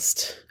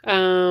self-trust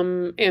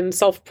and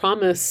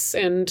self-promise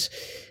and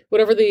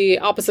whatever the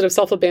opposite of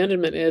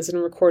self-abandonment is in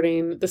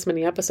recording this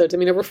many episodes. I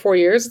mean, over 4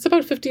 years, it's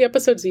about 50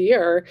 episodes a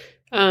year,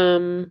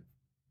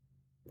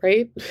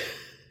 right?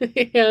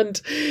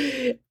 And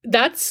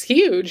that's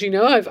huge.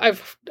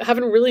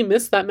 Haven't really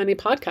missed that many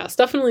podcasts.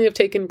 Definitely have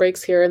taken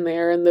breaks here and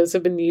there, and those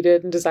have been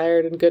needed and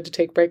desired and good to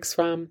take breaks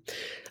from.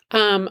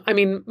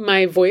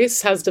 My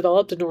voice has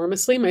developed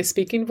enormously, my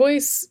speaking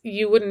voice.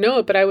 You wouldn't know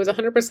it, but I was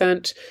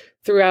 100%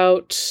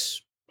 throughout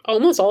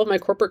almost all of my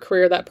corporate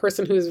career, that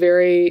person who was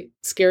very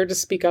scared to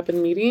speak up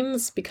in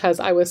meetings because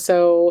I was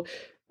so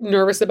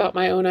nervous about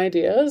my own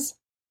ideas.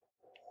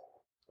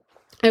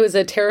 I was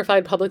a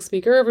terrified public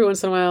speaker. Every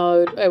once in a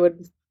while, I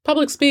would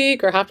public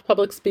speak or have to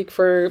public speak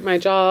for my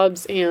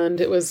jobs.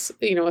 And it was,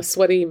 a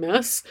sweaty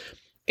mess.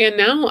 And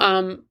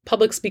now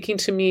public speaking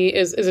to me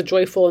is a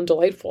joyful and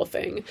delightful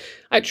thing.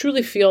 I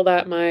truly feel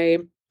that my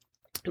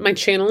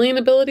channeling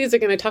abilities,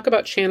 again, I talk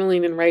about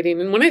channeling and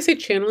writing. And when I say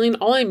channeling,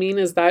 all I mean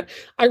is that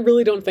I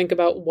really don't think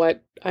about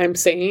what I'm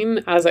saying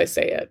as I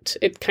say it.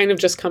 It kind of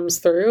just comes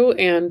through,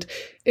 and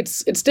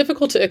it's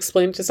difficult to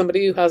explain to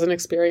somebody who hasn't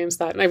experienced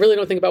that. And I really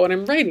don't think about what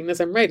I'm writing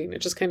as I'm writing.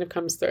 It just kind of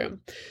comes through.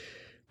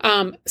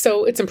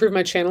 So it's improved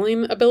my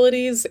channeling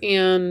abilities.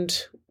 And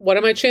what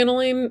am I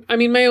channeling?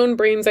 My own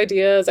brain's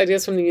ideas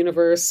from the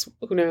universe,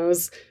 who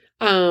knows?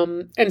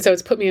 And so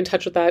it's put me in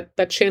touch with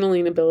that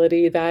channeling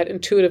ability, that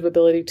intuitive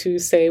ability to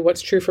say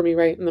what's true for me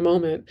right in the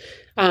moment,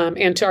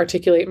 and to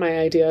articulate my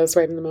ideas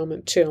right in the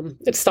moment too.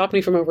 It stopped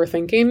me from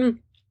overthinking.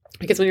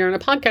 Because when you're on a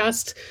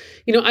podcast,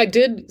 I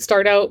did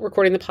start out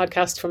recording the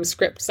podcast from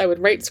scripts. I would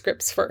write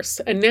scripts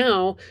first. And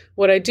now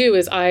what I do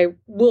is I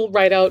will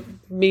write out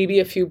maybe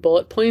a few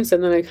bullet points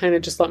and then I kind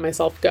of just let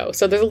myself go.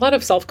 So there's a lot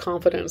of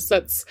self-confidence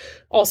that's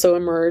also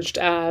emerged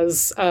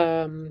as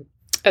a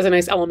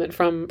nice element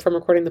from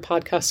recording the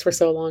podcast for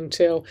so long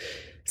too.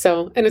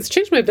 So, and it's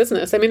changed my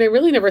business. I mean, I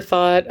really never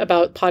thought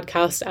about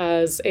podcast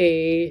as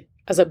a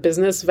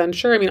business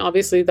venture. I mean,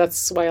 obviously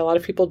that's why a lot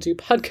of people do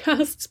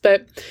podcasts,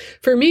 but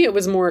for me, it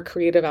was more a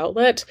creative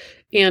outlet.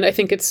 And I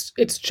think it's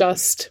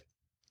just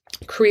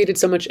created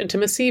so much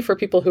intimacy for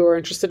people who are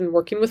interested in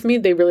working with me.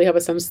 They really have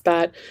a sense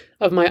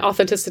of my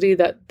authenticity,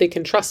 that they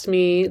can trust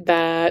me,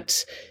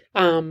 that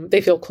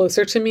they feel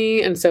closer to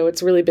me. And so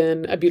it's really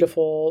been a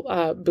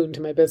beautiful boon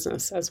to my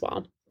business as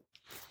well.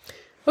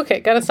 Okay,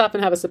 got to stop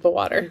and have a sip of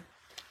water.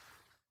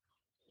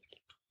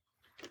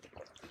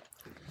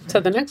 So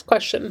the next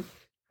question.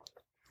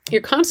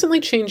 You're constantly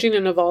changing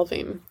and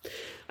evolving.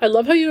 I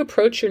love how you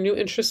approach your new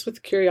interests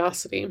with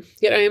curiosity,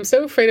 yet I am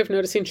so afraid of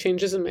noticing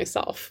changes in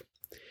myself.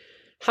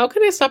 How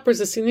can I stop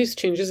resisting these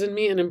changes in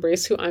me and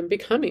embrace who I'm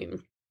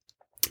becoming?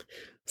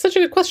 Such a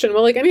good question.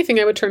 Well, like anything,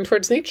 I would turn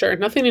towards nature.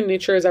 Nothing in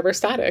nature is ever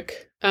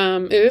static.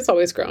 It is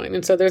always growing.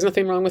 And so there's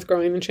nothing wrong with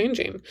growing and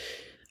changing.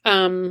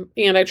 And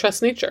I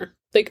trust nature.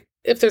 Like,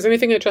 if there's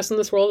anything I trust in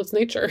this world, it's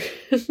nature.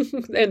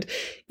 And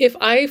if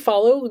I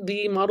follow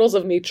the models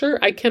of nature,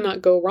 I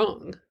cannot go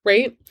wrong,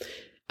 right?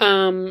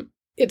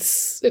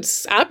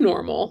 It's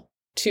abnormal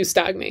to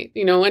stagnate.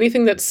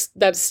 Anything that's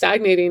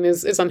stagnating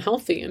is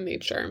unhealthy in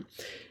nature.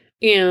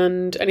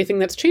 And anything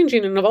that's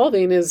changing and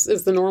evolving is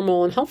the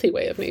normal and healthy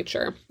way of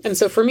nature. And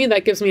so for me,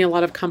 that gives me a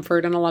lot of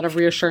comfort and a lot of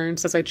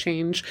reassurance as I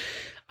change.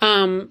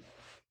 People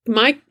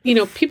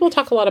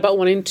talk a lot about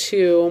wanting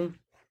to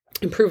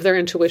improve their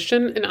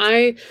intuition. And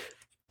I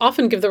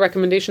often give the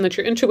recommendation that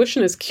your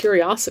intuition is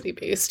curiosity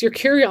based. Your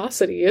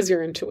curiosity is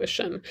your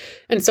intuition.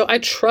 And so I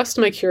trust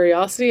my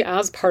curiosity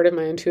as part of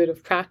my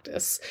intuitive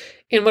practice.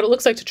 And what it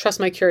looks like to trust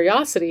my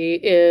curiosity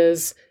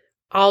is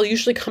I'll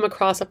usually come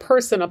across a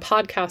person, a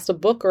podcast, a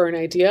book, or an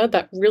idea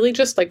that really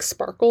just like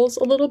sparkles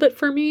a little bit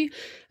for me.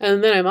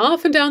 And then I'm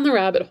off and down the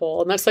rabbit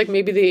hole. And that's like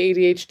maybe the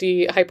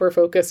ADHD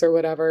hyperfocus or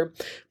whatever.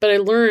 But I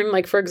learn,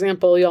 like, for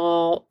example,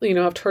 y'all,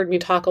 have heard me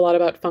talk a lot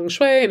about feng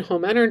shui and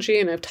home energy,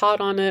 and I've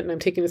taught on it, and I'm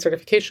taking a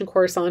certification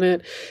course on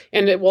it.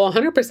 And it will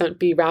 100%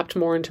 be wrapped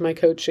more into my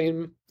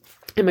coaching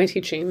and my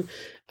teaching.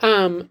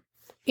 And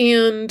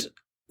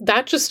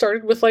that just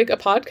started with like a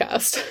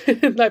podcast,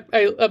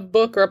 a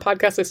book or a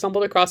podcast I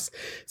stumbled across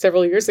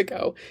several years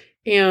ago.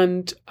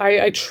 And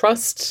I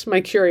trust my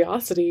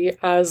curiosity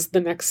as the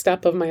next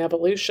step of my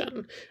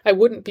evolution. I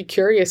wouldn't be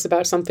curious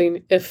about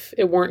something if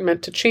it weren't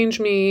meant to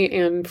change me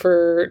and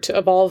to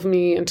evolve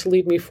me and to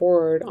lead me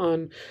forward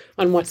on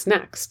what's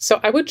next. So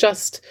I would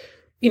just,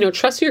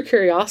 trust your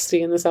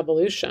curiosity in this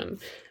evolution.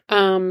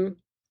 I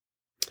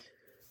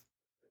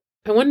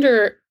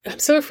wonder, I'm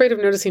so afraid of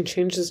noticing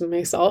changes in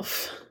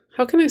myself.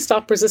 How can I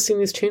stop resisting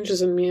these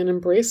changes in me and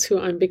embrace who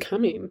I'm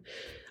becoming?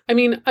 I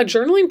mean, a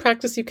journaling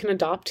practice you can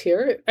adopt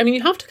here. I mean,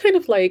 you have to kind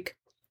of like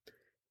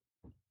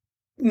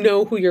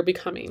know who you're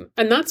becoming.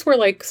 And that's where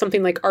like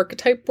something like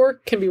archetype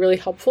work can be really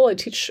helpful. I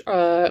teach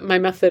my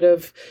method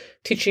of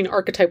teaching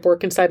archetype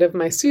work inside of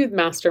my Soothe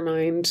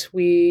Mastermind.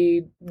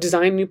 We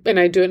design and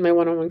I do it in my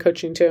one-on-one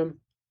coaching too.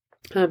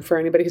 For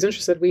anybody who's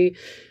interested, we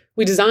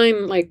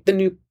design like the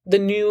new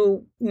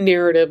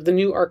narrative, the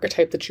new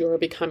archetype that you are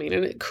becoming,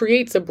 and it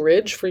creates a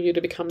bridge for you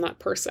to become that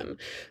person.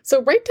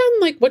 So write down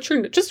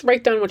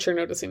write down what you're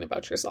noticing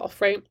about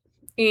yourself, right?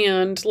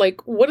 And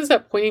like, what is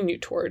that pointing you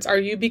towards? Are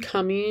you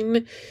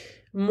becoming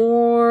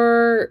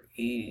more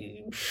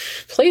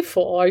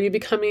playful? Are you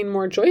becoming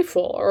more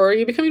joyful? Or are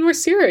you becoming more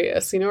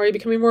serious? Are you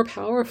becoming more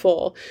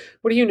powerful?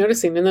 What are you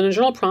noticing? And then a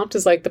journal prompt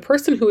is like, the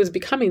person who is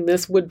becoming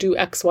this would do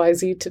X, Y,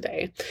 Z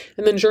today.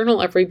 And then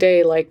journal every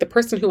day, like, the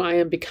person who I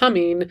am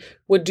becoming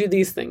would do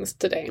these things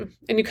today.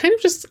 And you kind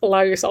of just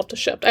allow yourself to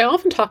shift. I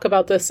often talk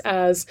about this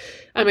as,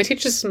 I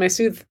teach this in my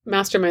Soothe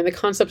Mastermind, the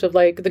concept of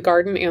like the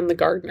garden and the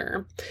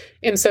gardener.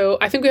 And so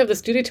I think we have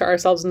this duty to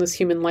ourselves in this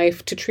human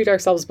life to treat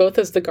ourselves both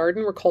as the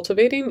garden we're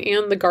cultivating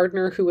and the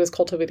gardener who is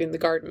cultivating the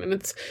garden. And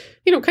it's,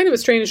 kind of a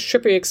strange,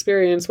 trippy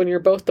experience when you're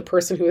both the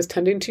person who is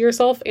tending to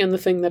yourself and the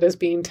thing that is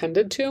being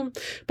tended to.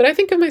 But I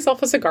think of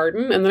myself as a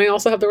garden, and then I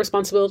also have the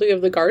responsibility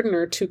of the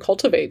gardener to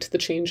cultivate the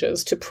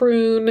changes, to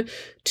prune,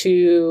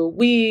 to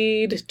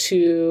weed,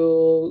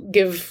 to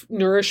give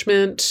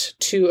nourishment,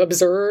 to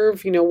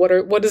observe,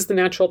 what is the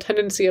natural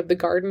tendency of the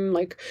garden?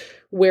 Like,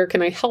 where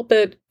can I help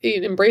it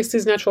embrace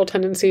these natural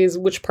tendencies?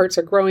 Which parts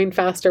are growing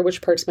faster?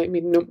 Which parts might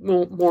need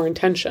more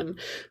intention?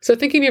 So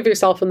thinking of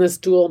yourself in this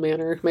dual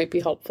manner might be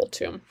helpful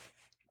too.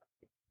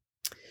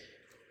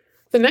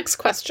 The next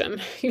question.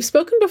 You've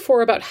spoken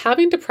before about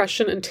having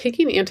depression and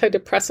taking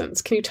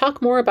antidepressants. Can you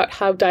talk more about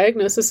how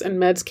diagnosis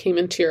and meds came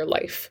into your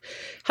life?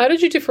 How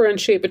did you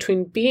differentiate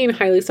between being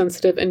highly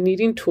sensitive and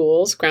needing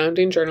tools,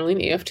 grounding,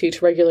 journaling, EFT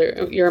to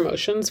regulate your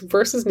emotions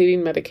versus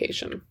needing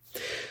medication?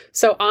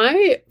 So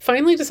I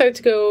finally decided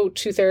to go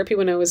to therapy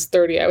when I was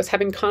 30. I was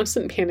having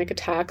constant panic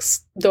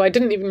attacks, though I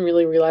didn't even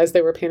really realize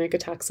they were panic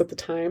attacks at the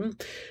time.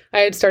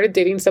 I had started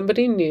dating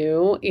somebody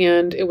new,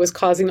 and it was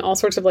causing all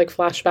sorts of like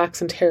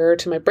flashbacks and terror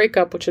to my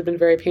breakup, which had been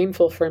very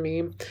painful for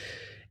me.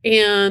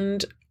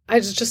 And I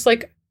was just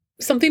like,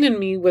 something in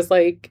me was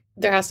like,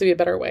 there has to be a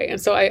better way. And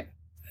so a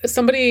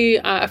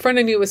friend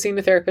I knew was seeing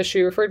a therapist.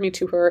 She referred me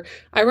to her.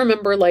 I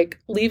remember like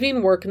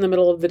leaving work in the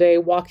middle of the day,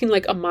 walking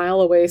like a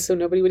mile away so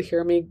nobody would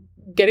hear me,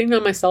 getting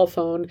on my cell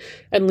phone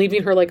and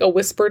leaving her like a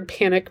whispered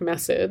panic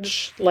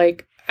message.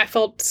 Like I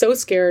felt so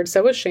scared,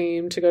 so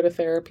ashamed to go to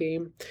therapy.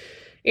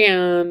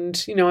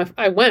 And,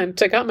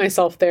 I got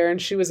myself there,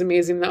 and she was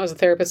amazing. That was a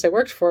therapist I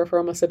worked for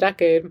almost a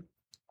decade.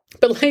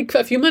 But like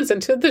a few months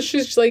into this,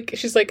 she's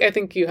like, I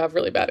think you have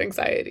really bad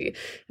anxiety.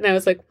 And I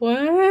was like,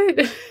 what?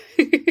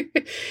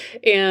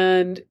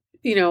 And,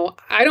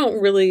 I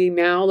don't really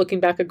now looking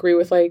back agree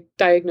with like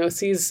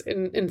diagnoses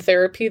in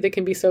therapy. They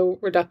can be so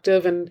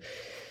reductive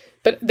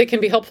but they can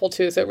be helpful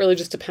too. So it really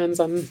just depends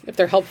on if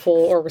they're helpful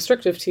or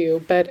restrictive to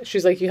you. But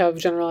she's like, you have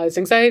generalized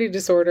anxiety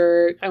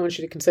disorder. I want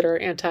you to consider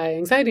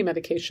anti-anxiety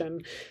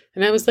medication.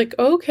 And I was like,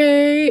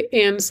 okay.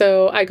 And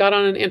so I got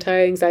on an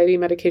anti-anxiety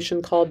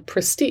medication called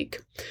Pristiq,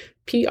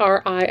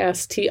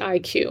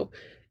 Pristiq.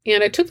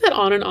 And I took that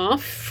on and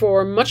off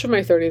for much of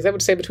my 30s. I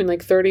would say between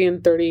like 30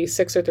 and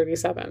 36 or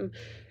 37.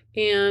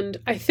 And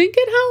I think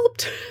it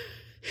helped.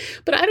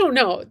 But I don't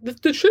know.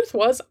 The truth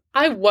was,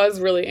 I was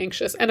really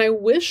anxious, and I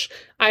wish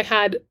I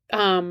had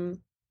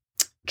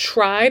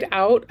tried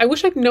out. I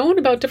wish I'd known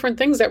about different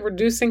things that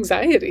reduce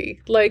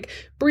anxiety, like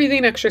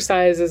breathing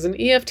exercises and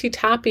EFT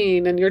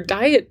tapping, and your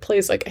diet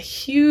plays like a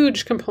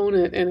huge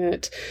component in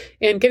it,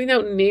 and getting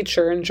out in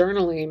nature and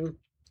journaling.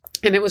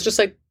 And it was just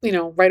like,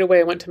 right away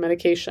I went to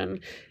medication.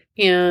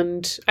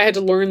 And I had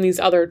to learn these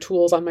other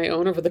tools on my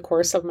own over the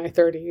course of my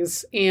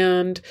 30s.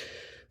 And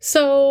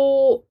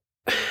so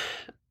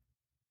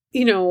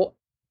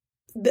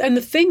and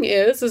the thing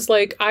is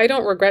like, I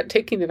don't regret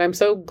taking it. I'm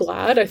so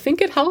glad. I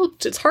think it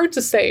helped. It's hard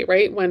to say,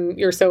 right? When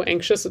you're so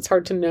anxious, it's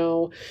hard to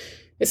know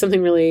is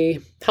something really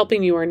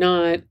helping you or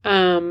not.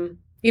 I'm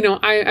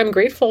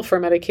grateful for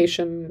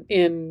medication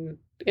in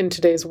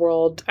today's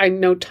world. I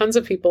know tons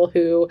of people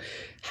who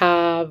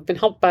have been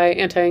helped by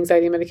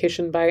anti-anxiety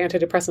medication, by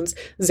antidepressants.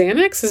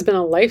 Xanax has been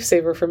a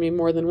lifesaver for me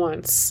more than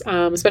once,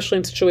 especially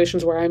in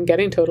situations where I'm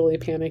getting totally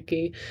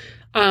panicky.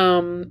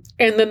 And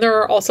then there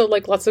are also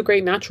like lots of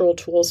great natural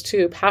tools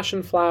too,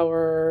 passion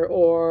flower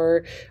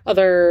or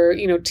other,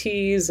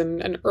 teas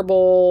and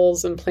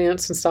herbals and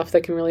plants and stuff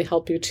that can really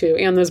help you too.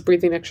 And those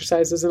breathing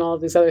exercises and all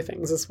of these other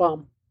things as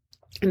well.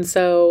 And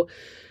so,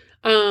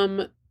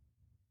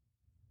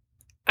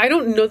 I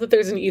don't know that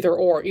there's an either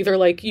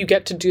like you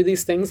get to do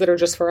these things that are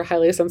just for a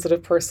highly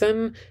sensitive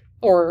person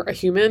or a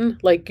human,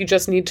 like you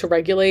just need to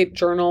regulate,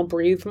 journal,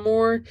 breathe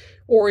more,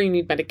 or you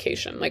need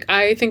medication. Like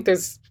I think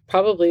there's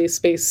probably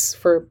space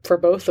for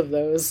both of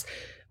those.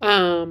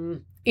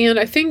 And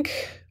I think,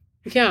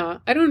 I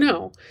don't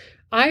know.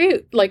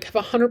 I have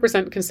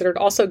 100% considered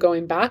also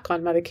going back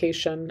on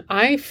medication.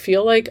 I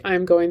feel like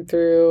I'm going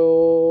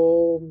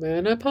through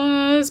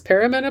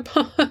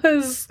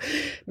perimenopause,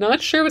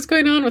 not sure what's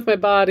going on with my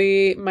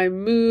body. My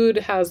mood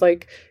has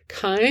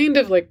kind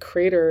of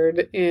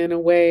cratered in a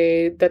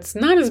way that's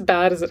not as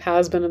bad as it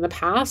has been in the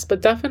past,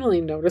 but definitely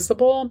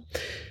noticeable.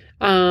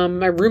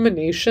 My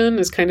rumination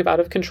is kind of out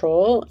of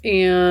control,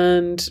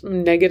 and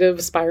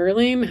negative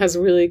spiraling has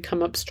really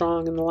come up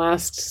strong in the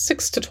last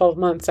 6 to 12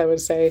 months, I would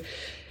say.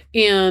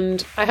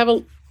 And I have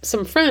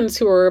some friends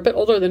who are a bit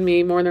older than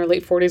me, more in their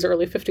late 40s or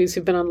early 50s,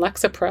 who've been on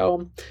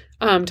Lexapro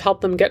to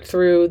help them get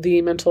through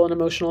the mental and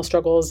emotional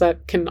struggles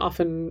that can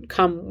often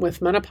come with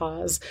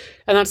menopause.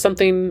 And that's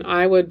something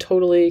I would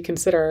totally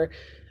consider.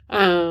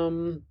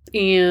 And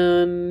I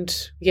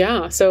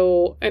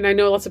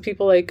know lots of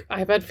people,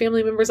 I've had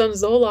family members on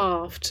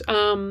Zoloft.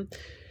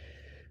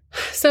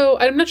 So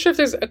I'm not sure if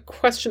there's a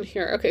question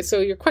here. Okay,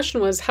 so your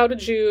question was,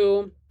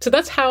 so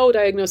that's how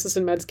diagnosis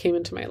and meds came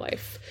into my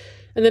life.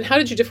 And then how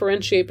did you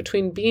differentiate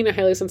between being a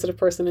highly sensitive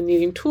person and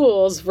needing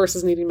tools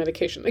versus needing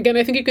medication? Again,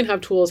 I think you can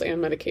have tools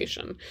and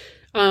medication.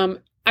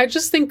 I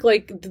just think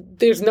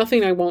there's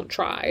nothing I won't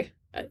try.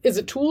 Is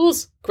it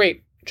tools?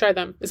 Great. Try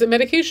them. Is it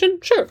medication?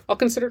 Sure. I'll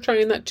consider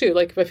trying that too.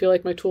 If I feel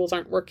like my tools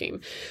aren't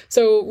working.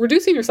 So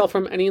reducing yourself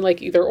from any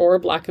either or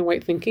black and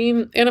white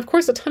thinking. And of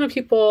course, a ton of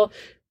people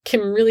can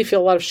really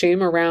feel a lot of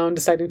shame around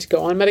deciding to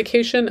go on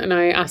medication. And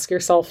I ask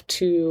yourself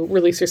to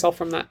release yourself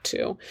from that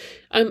too.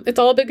 It's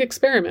all a big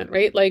experiment,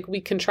 right? We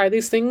can try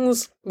these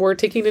things. We're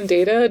taking in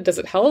data. Does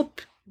it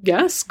help?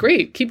 Yes.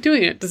 Great. Keep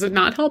doing it. Does it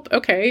not help?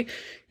 Okay.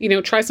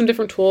 Try some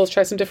different tools,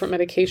 try some different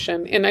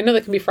medication. And I know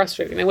that can be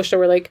frustrating. I wish there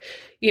were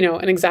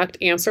an exact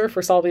answer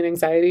for solving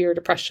anxiety or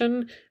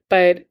depression,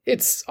 but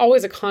it's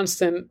always a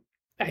constant,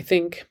 I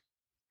think,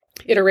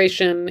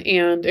 iteration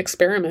and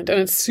experiment. And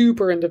it's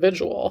super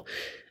individual.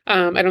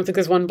 I don't think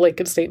there's one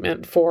blanket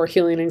statement for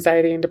healing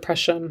anxiety and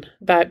depression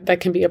that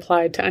can be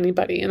applied to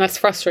anybody. And that's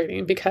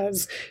frustrating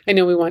because I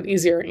know we want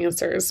easier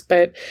answers.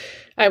 But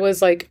I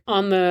was like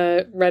on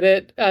the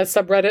Reddit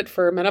subreddit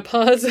for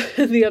menopause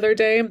the other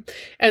day,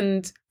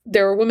 and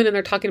there were women in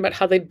there talking about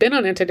how they'd been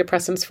on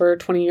antidepressants for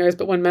 20 years,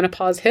 but when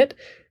menopause hit,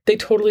 they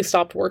totally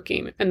stopped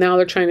working. And now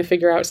they're trying to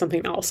figure out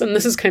something else. And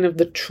this is kind of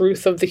the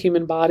truth of the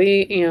human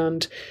body.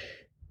 And,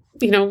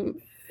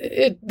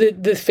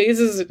 the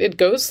phases it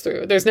goes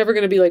through. There's never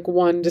going to be like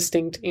one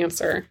distinct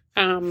answer.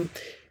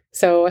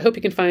 So I hope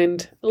you can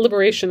find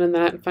liberation in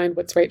that and find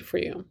what's right for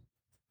you.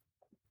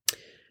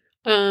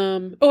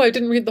 I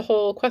didn't read the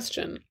whole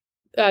question.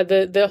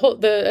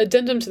 The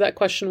addendum to that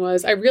question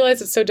was, I realize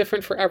it's so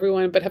different for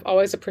everyone, but have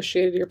always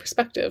appreciated your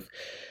perspective.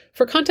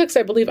 For context,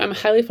 I believe I'm a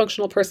highly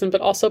functional person, but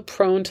also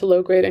prone to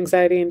low-grade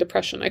anxiety and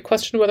depression. I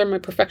question whether my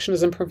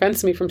perfectionism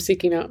prevents me from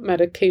seeking out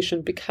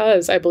medication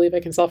because I believe I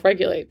can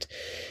self-regulate.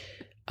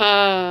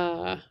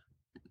 Yeah.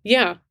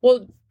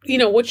 Well,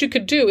 what you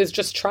could do is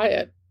just try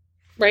it,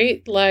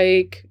 right?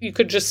 Like you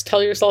could just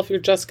tell yourself you're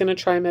just going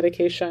to try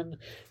medication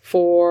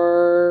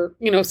for,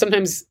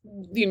 sometimes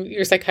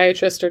your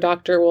psychiatrist or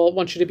doctor will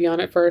want you to be on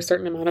it for a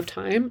certain amount of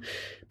time,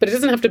 but it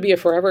doesn't have to be a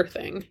forever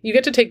thing. You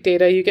get to take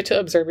data, you get to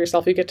observe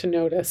yourself, you get to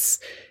notice,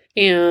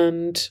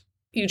 and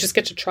you just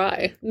get to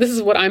try. This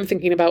is what I'm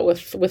thinking about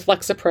with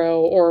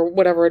Lexapro or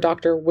whatever a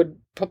doctor would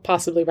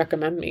possibly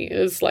recommend me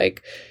is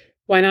like,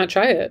 why not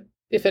try it?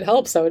 If it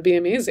helps, that would be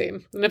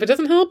amazing. And if it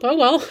doesn't help, oh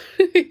well,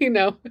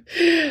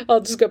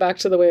 I'll just go back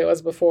to the way it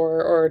was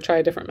before or try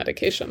a different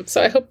medication.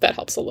 So I hope that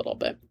helps a little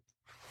bit.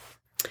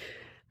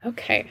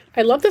 Okay.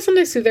 I love the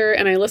Sunday Soother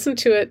and I listen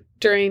to it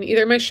during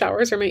either my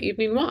showers or my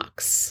evening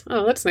walks.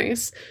 Oh, that's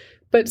nice.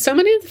 But so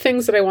many of the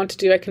things that I want to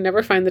do, I can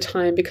never find the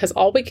time because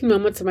all waking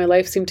moments of my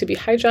life seem to be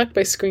hijacked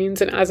by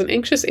screens. And as an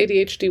anxious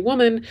ADHD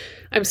woman,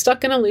 I'm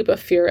stuck in a loop of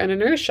fear and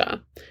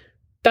inertia.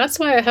 That's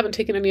why I haven't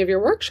taken any of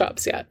your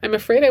workshops yet. I'm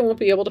afraid I won't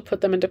be able to put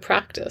them into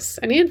practice.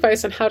 Any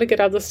advice on how to get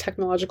out of this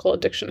technological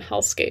addiction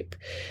hellscape?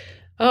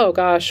 Oh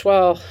gosh,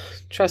 well,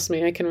 trust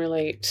me, I can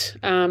relate.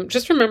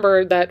 Just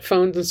remember that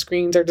phones and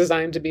screens are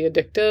designed to be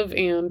addictive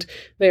and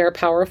they are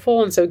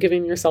powerful. And so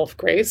giving yourself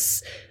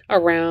grace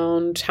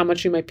around how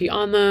much you might be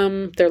on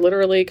them, they're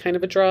literally kind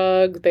of a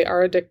drug. They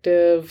are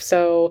addictive.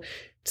 So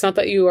it's not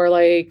that you are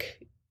like,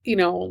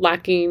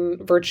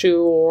 lacking virtue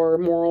or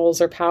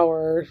morals or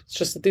power. It's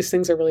just that these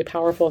things are really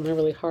powerful and they're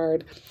really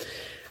hard.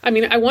 I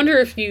mean, I wonder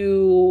if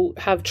you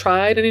have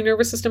tried any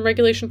nervous system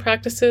regulation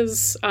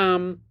practices,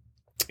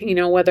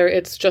 whether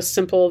it's just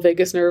simple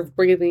vagus nerve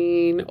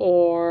breathing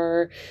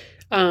or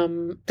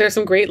there's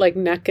some great like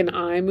neck and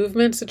eye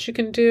movements that you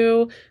can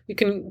do. You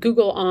can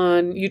Google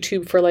on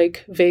YouTube for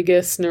like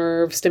vagus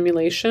nerve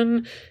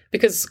stimulation,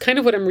 because kind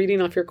of what I'm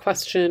reading off your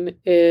question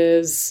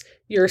is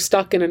you're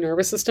stuck in a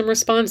nervous system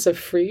response of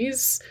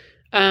freeze.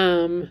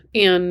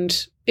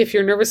 And if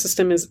your nervous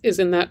system is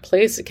in that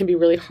place, it can be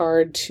really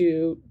hard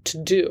to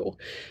do.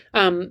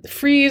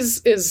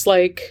 Freeze is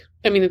like,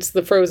 it's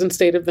the frozen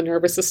state of the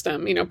nervous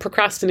system.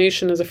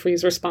 Procrastination is a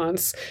freeze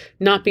response.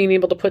 Not being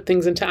able to put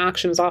things into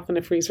action is often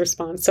a freeze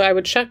response. So I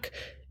would check,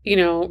 do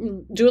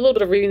a little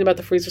bit of reading about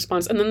the freeze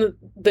response. And then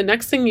the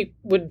next thing you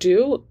would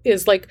do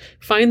is like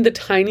find the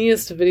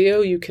tiniest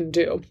video you can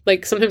do.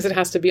 Like sometimes it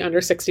has to be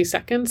under 60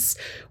 seconds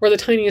or the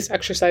tiniest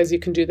exercise you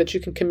can do that you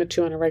can commit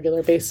to on a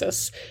regular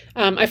basis.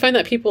 I find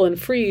that people in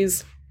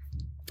freeze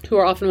who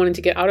are often wanting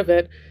to get out of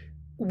it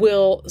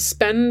will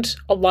spend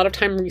a lot of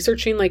time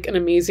researching like an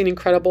amazing,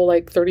 incredible,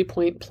 like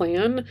 30-point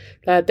plan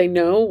that they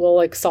know will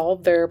like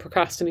solve their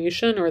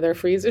procrastination or their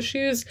freeze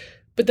issues.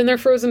 But then they're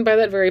frozen by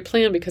that very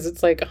plan because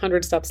it's like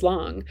 100 steps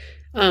long.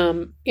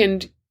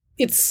 And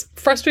it's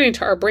frustrating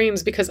to our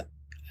brains because,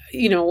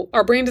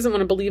 our brain doesn't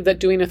want to believe that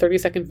doing a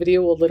 30-second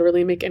video will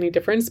literally make any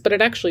difference, but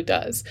it actually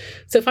does.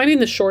 So finding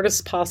the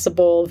shortest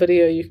possible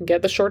video you can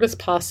get, the shortest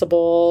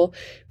possible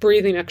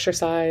breathing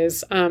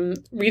exercise,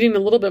 reading a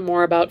little bit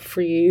more about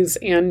freeze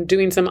and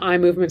doing some eye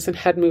movements and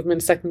head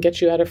movements that can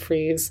get you out of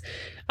freeze,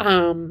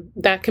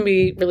 that can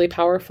be really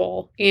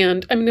powerful.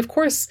 And of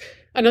course,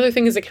 another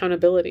thing is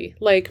accountability.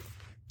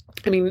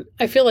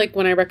 I feel like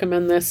when I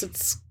recommend this,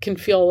 it can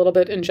feel a little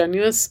bit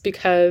ingenuous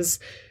because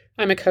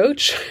I'm a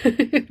coach,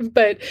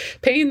 but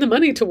paying the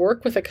money to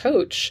work with a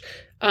coach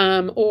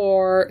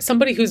or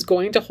somebody who's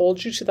going to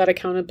hold you to that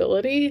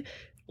accountability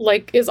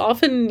is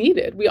often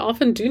needed. We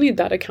often do need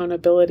that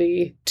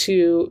accountability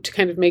to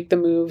kind of make the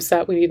moves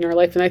that we need in our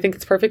life. And I think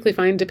it's perfectly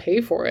fine to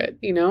pay for it,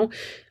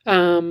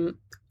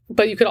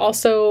 but you could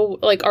also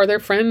are there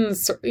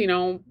friends,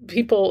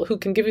 people who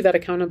can give you that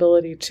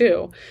accountability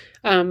too?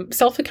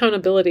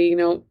 Self-accountability,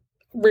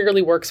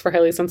 rarely works for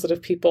highly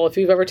sensitive people. If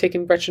you've ever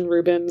taken Gretchen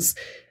Rubin's,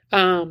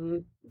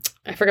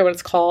 I forget what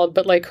it's called,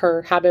 but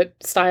her habit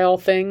style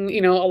thing,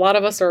 a lot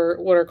of us are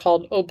what are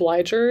called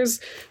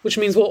obligers, which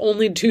means we'll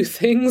only do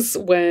things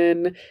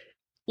when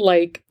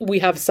like we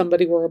have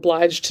somebody we're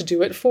obliged to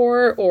do it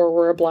for, or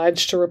we're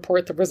obliged to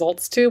report the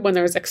results to when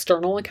there's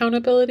external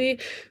accountability.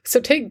 So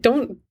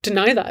don't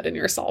deny that in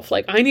yourself.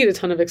 Like, I need a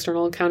ton of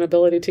external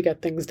accountability to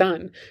get things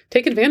done.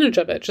 Take advantage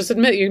of it. Just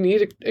admit you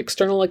need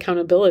external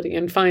accountability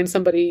and find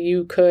somebody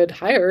you could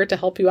hire to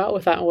help you out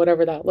with that,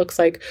 whatever that looks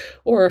like,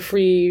 or a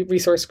free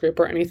resource group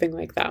or anything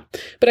like that.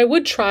 But I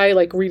would try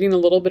like reading a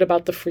little bit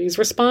about the freeze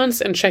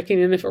response and checking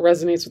in if it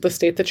resonates with the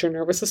state that your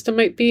nervous system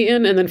might be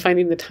in, and then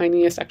finding the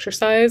tiniest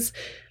exercise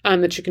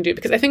that you can do.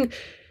 Because I think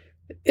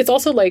it's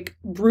also like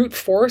brute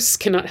force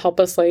cannot help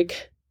us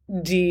like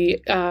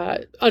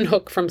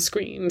unhook from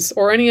screens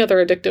or any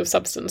other addictive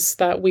substance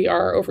that we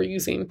are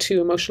overusing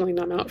to emotionally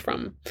numb out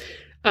from.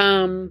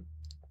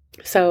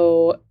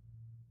 So,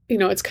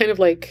 it's kind of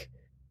like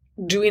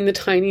doing the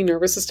tiny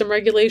nervous system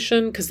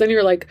regulation, because then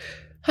you're like,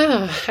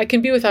 I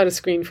can be without a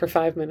screen for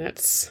 5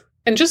 minutes.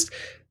 And just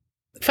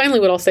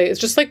finally, what I'll say is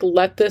just like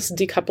let this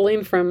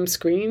decoupling from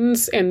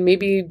screens and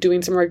maybe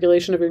doing some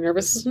regulation of your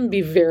nervous system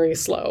be very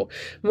slow.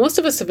 Most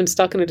of us have been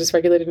stuck in a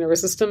dysregulated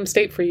nervous system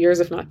state for years,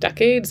 if not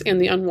decades,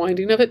 and the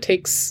unwinding of it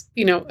takes,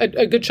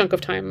 a good chunk of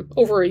time,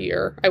 over a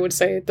year, I would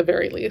say at the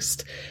very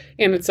least.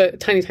 And it's a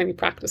tiny, tiny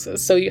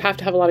practices. So you have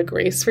to have a lot of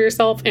grace for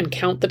yourself and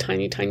count the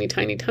tiny, tiny,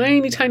 tiny,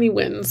 tiny, tiny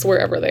wins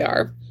wherever they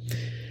are.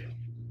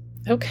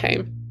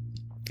 Okay.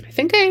 I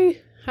think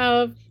I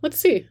have, let's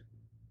see.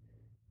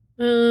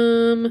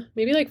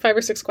 Maybe like 5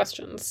 or 6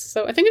 questions.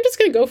 So I think I'm just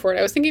going to go for it.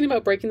 I was thinking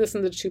about breaking this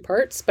into 2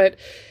 parts, but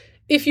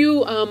if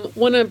you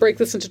want to break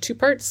this into 2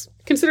 parts,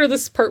 consider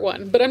this part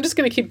 1. But I'm just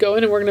going to keep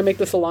going, and we're going to make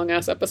this a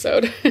long-ass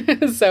episode.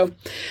 So,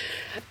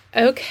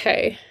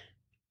 okay.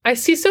 I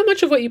see so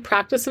much of what you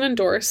practice and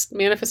endorse,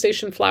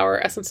 manifestation,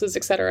 flower, essences,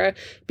 etc.,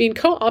 being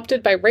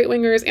co-opted by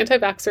right-wingers,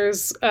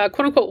 anti-vaxxers,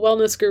 quote-unquote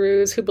wellness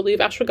gurus who believe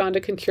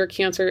ashwagandha can cure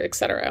cancer,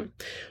 etc.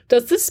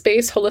 Does this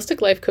space, holistic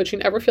life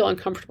coaching, ever feel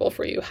uncomfortable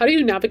for you? How do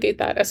you navigate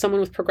that as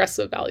someone with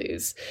progressive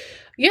values?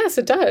 Yes,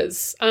 it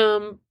does.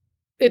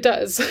 It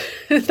does.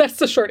 That's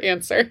the short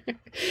answer.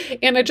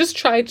 And I just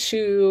try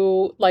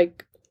to,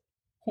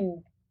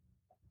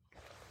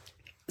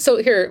 So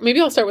here,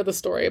 maybe I'll start with a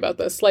story about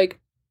this.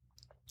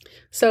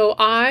 So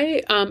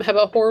I have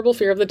a horrible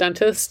fear of the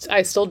dentist.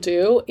 I still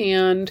do.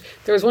 And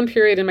there was one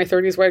period in my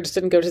 30s where I just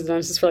didn't go to the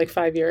dentist for like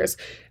 5 years.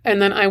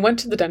 And then I went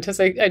to the dentist.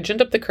 I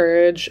ginned up the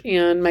courage,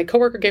 and my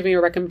coworker gave me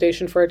a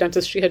recommendation for a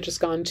dentist she had just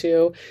gone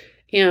to.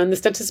 And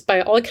this dentist, by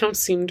all accounts,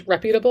 seemed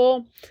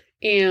reputable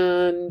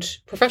and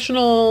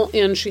professional.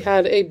 And she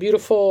had a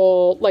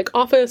beautiful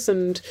office,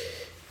 and,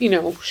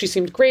 she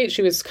seemed great.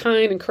 She was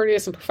kind and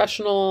courteous and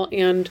professional.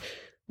 And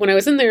when I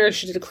was in there,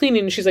 she did a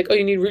cleaning, and she's like, oh,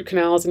 you need root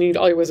canals and you need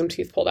all your wisdom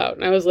teeth pulled out.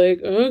 And I was like,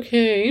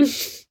 okay.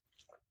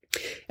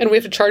 And we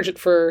have to charge it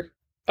for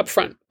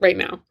upfront right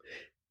now.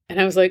 And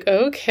I was like,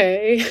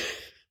 okay.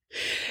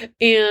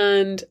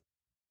 And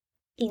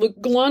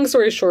long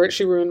story short,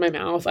 she ruined my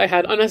mouth. I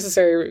had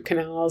unnecessary root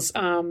canals.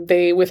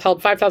 They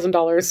withheld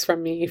 $5,000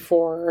 from me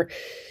for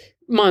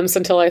months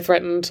until I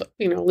threatened,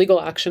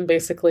 legal action,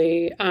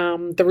 basically.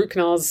 The root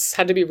canals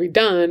had to be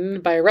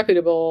redone by a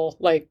reputable,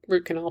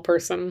 root canal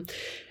person.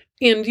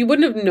 And you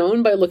wouldn't have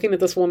known by looking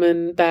at this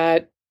woman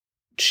that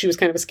she was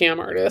kind of a scam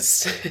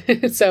artist.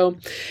 So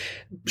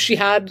she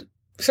had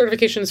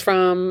certifications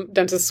from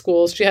dentist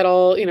schools. She had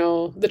all,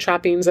 the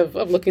trappings of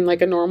looking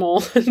like a normal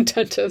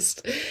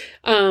dentist.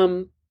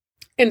 And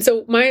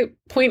so my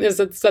point is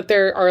that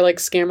there are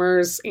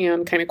scammers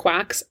and kind of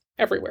quacks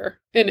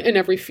everywhere in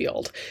every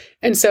field.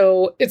 And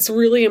so it's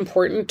really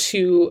important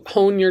to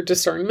hone your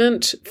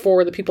discernment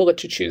for the people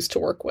that you choose to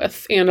work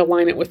with and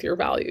align it with your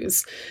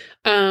values.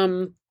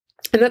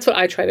 And that's what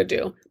I try to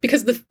do,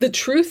 because the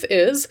truth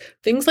is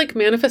things like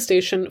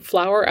manifestation,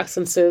 flower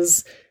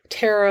essences,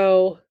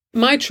 tarot,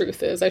 my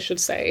truth is, I should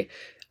say,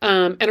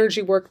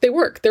 energy work, they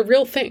work. They're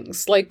real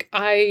things.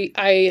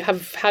 I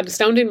have had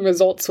astounding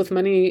results with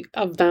many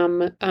of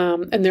them.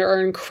 And there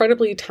are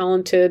incredibly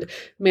talented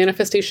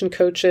manifestation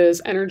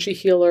coaches, energy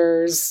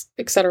healers,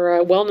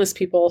 etc., wellness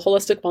people,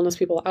 holistic wellness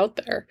people out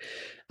there.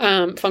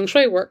 Feng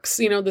Shui works,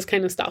 this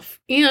kind of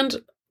stuff. And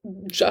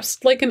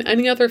just like in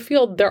any other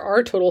field, there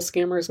are total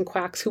scammers and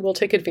quacks who will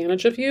take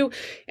advantage of you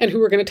and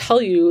who are going to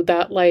tell you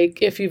that,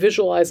 if you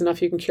visualize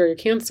enough, you can cure your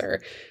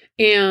cancer.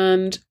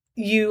 And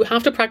you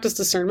have to practice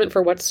discernment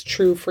for what's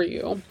true for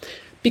you,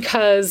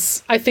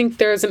 because I think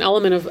there's an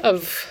element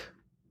of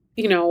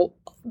a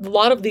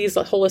lot of these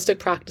holistic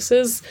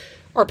practices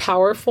are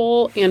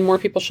powerful, and more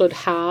people should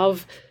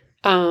have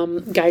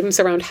guidance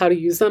around how to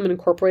use them and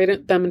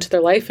incorporate them into their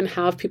life, and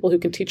have people who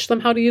can teach them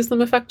how to use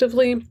them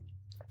effectively.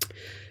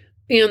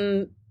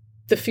 And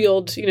the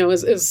field,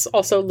 is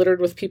also littered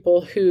with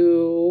people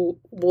who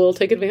will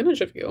take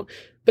advantage of you.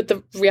 But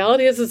the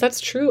reality is that's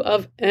true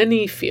of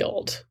any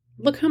field.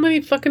 Look how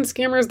many fucking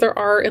scammers there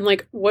are in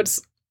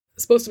what's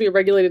supposed to be a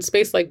regulated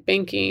space like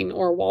banking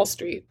or Wall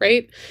Street,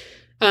 right?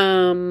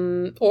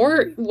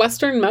 Or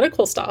Western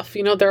medical stuff.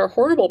 There are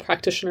horrible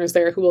practitioners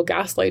there who will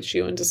gaslight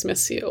you and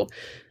dismiss you.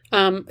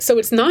 So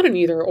it's not an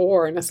either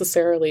or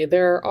necessarily.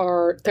 There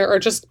are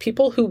just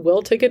people who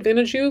will take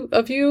advantage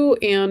of you,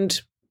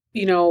 and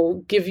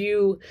give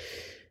you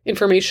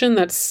information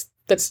that's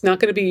not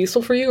going to be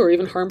useful for you or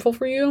even harmful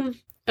for you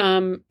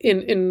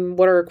in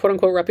what are quote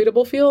unquote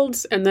reputable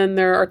fields. And then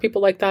there are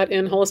people like that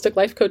in holistic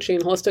life coaching,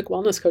 holistic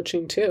wellness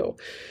coaching too.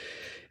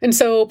 And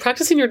so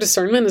practicing your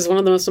discernment is one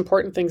of the most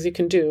important things you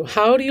can do.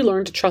 How do you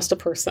learn to trust a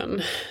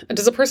person?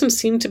 Does a person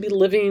seem to be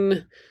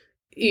living,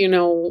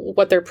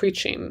 what they're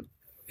preaching?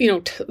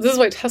 This is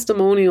why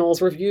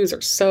testimonials, reviews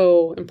are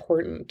so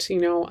important,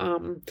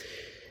 and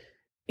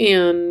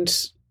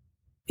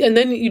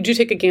then you do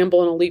take a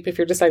gamble and a leap if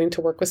you're deciding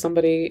to work with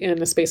somebody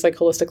in a space like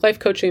holistic life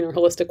coaching or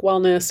holistic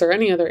wellness or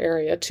any other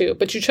area too.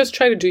 But you just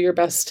try to do your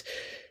best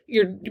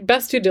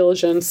due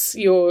diligence.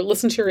 You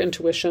listen to your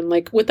intuition.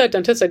 Like with that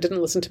dentist, I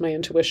didn't listen to my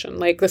intuition.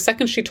 Like the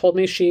second she told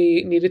me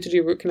she needed to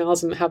do root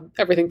canals and have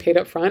everything paid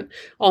up front,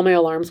 all my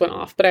alarms went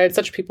off. But I had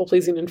such people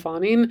pleasing and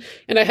fawning.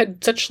 And I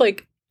had such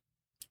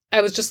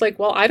I was just like,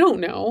 well, I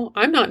don't know.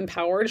 I'm not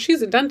empowered.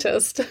 She's a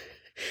dentist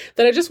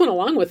that I just went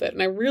along with it.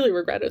 And I really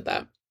regretted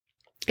that.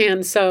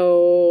 And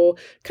so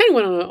kind of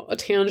went on a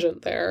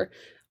tangent there.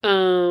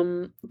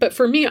 But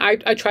for me, I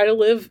try to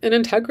live in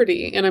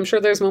integrity, and I'm sure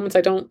there's moments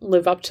I don't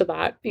live up to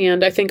that.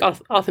 And I think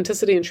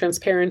authenticity and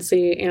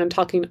transparency and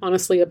talking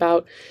honestly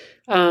about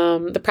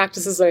the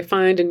practices that I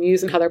find and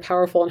use and how they're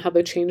powerful and how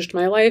they changed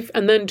my life,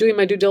 and then doing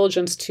my due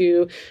diligence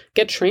to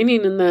get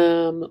training in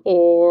them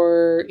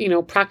or,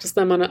 practice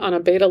them on a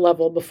beta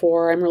level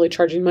before I'm really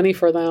charging money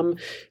for them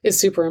is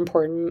super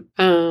important.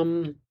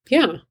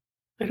 Yeah,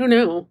 I don't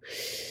know.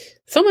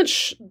 So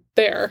much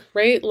there,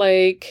 right?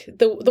 Like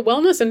the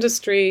wellness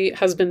industry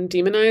has been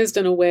demonized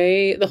in a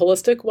way, the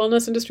holistic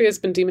wellness industry has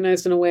been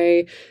demonized in a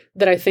way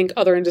that I think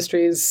other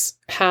industries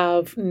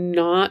have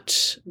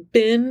not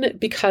been,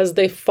 because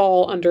they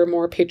fall under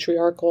more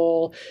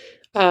patriarchal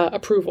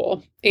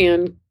approval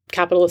and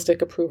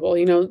capitalistic approval.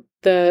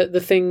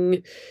 The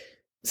thing,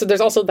 so there's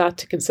also that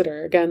to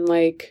consider. Again,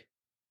 like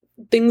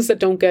things that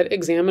don't get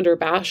examined or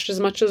bashed as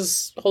much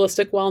as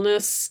holistic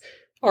wellness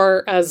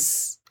are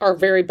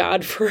very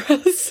bad for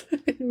us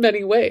in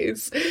many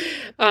ways.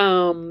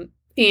 And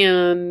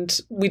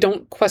we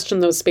don't question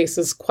those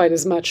spaces quite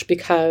as much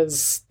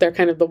because they're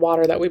kind of the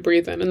water that we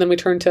breathe in. And then we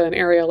turn to an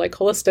area like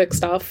holistic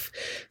stuff,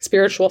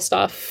 spiritual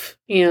stuff,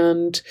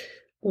 and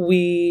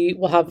we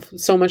will have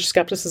so much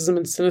skepticism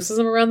and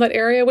cynicism around that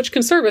area, which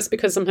can serve us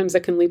because sometimes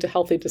that can lead to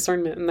healthy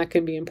discernment, and that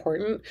can be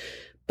important.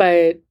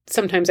 But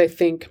sometimes I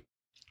think,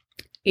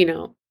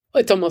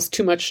 it's almost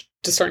too much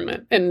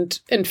discernment, and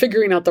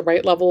figuring out the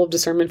right level of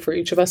discernment for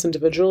each of us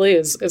individually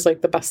is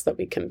like the best that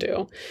we can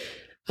do.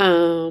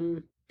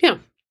 Yeah,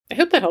 I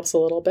hope that helps a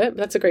little bit.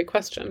 That's a great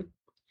question.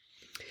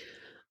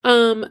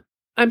 I'm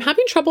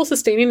having trouble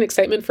sustaining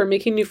excitement for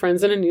making new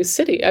friends in a new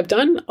city. I've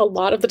done a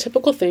lot of the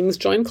typical things,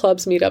 join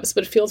clubs, meetups,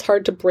 but it feels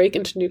hard to break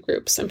into new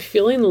groups. I'm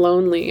feeling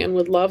lonely and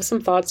would love some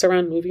thoughts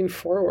around moving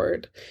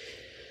forward.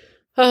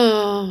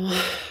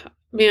 Oh,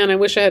 man, I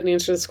wish I had an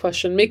answer to this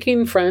question.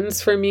 Making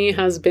friends for me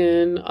has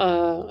been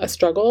a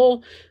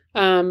struggle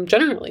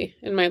generally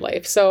in my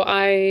life. So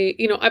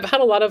I've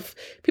had a lot of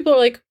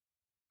people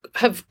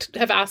have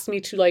asked me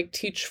to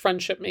teach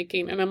friendship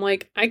making, and I'm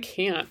like, I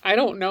can't. I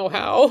don't know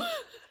how.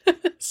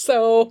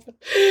 So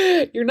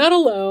you're not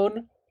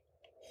alone.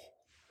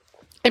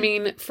 I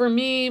mean, for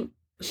me,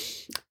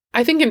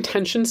 I think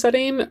intention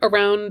setting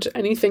around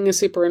anything is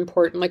super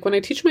important. Like when I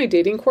teach my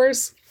dating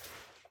course,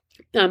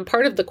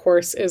 part of the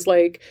course is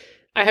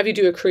I have you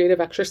do a creative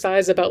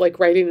exercise about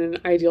writing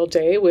an ideal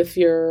day with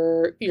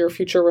your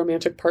future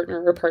romantic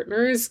partner or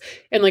partners,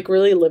 and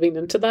really living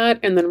into that,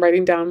 and then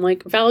writing down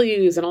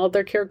values and all of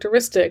their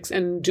characteristics,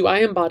 and do I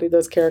embody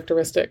those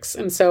characteristics?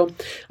 And so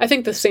I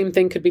think the same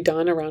thing could be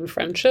done around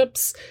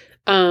friendships.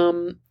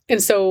 And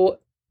so,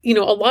 a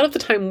lot of the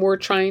time we're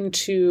trying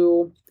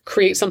to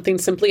create something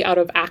simply out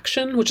of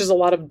action, which is a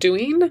lot of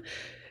doing,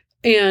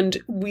 and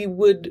we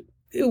would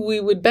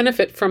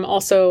benefit from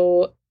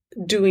also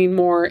doing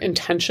more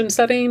intention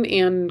setting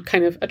and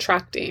kind of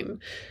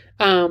attracting.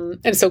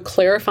 And so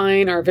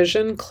clarifying our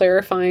vision,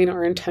 clarifying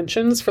our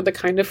intentions for the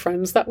kind of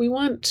friends that we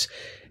want.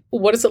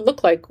 What does it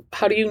look like?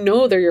 How do you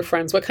know they're your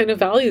friends? What kind of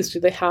values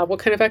do they have? What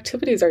kind of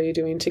activities are you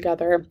doing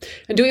together?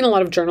 And doing a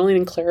lot of journaling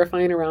and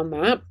clarifying around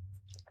that.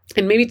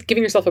 And maybe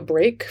giving yourself a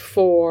break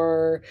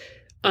for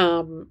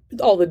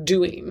all the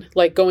doing,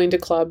 like going to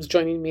clubs,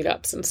 joining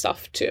meetups and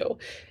stuff too.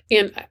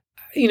 And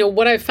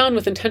what I've found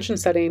with intention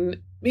setting,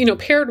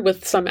 paired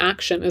with some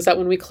action, is that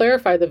when we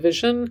clarify the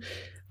vision,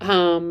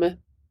 and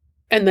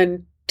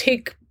then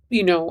take,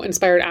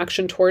 inspired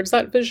action towards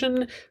that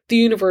vision, the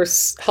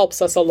universe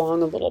helps us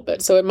along a little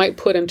bit. So it might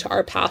put into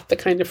our path the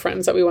kind of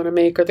friends that we want to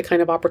make, or the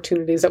kind of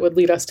opportunities that would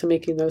lead us to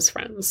making those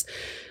friends.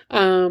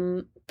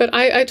 But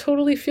I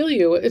totally feel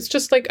you. It's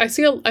just I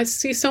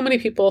see so many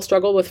people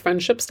struggle with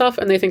friendship stuff,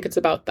 and they think it's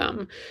about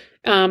them.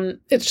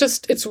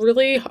 It's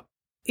really,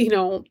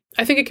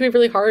 I think it can be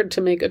really hard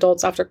to make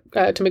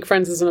to make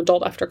friends as an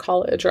adult after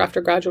college or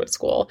after graduate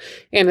school.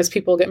 And as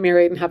people get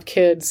married and have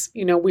kids,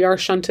 we are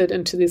shunted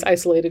into these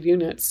isolated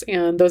units.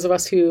 And those of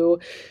us who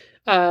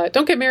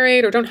don't get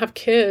married or don't have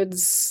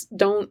kids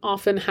don't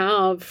often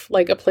have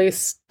like a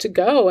place to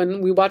go,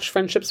 and we watch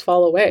friendships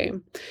fall away.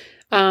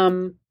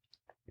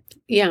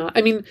 Yeah,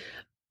 I mean,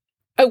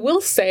 I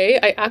will say,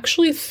 I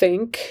actually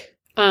think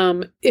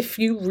if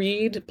you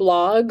read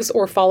blogs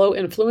or follow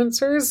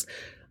influencers,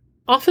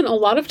 often a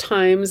lot of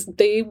times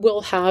they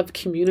will have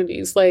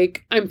communities.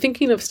 Like I'm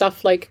thinking of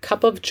stuff like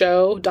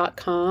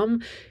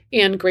cupofjoe.com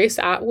and Grace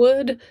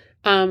Atwood.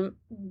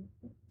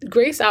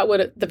 Grace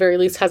Atwood, at the very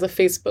least, has a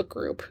Facebook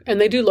group,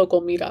 and they do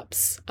local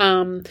meetups.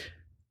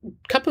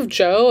 Cup of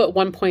Joe at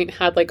one point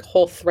had like a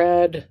whole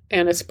thread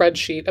and a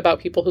spreadsheet about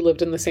people who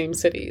lived in the same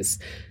cities.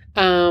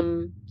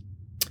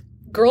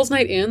 Girls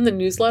Night In, the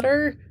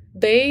newsletter,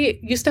 they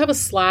used to have a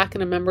Slack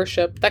and a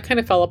membership. That kind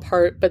of fell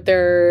apart, but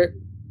there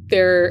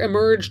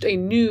emerged a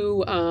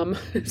new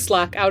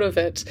Slack out of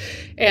it.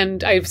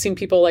 And I've seen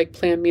people like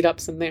plan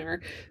meetups in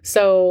there.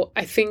 So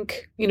I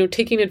think,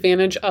 taking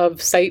advantage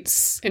of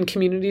sites and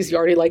communities you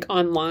already like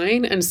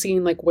online and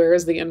seeing like, where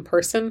is the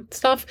in-person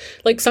stuff?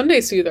 Like Sunday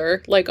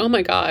Soother, like, oh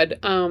my God,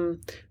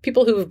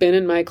 people who have been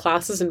in my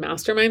classes and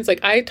masterminds,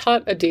 like I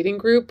taught a dating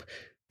group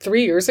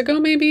 3 years ago,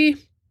 maybe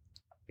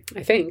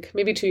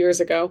 2 years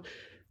ago.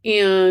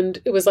 And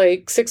it was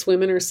like 6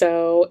 women or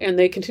so, and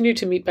they continue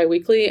to meet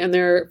biweekly, and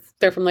they're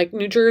from like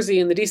New Jersey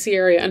and the DC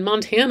area and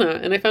Montana.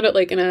 And I found out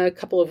like in a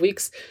couple of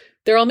weeks,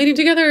 they're all meeting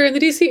together in the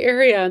DC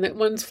area, and that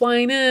one's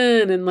flying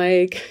in, and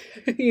like,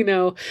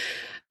 so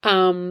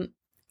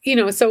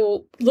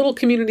little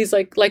communities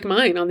like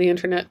mine on the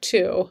internet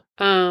too.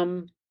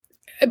 But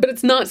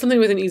it's not something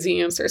with an easy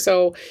answer.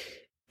 So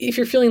if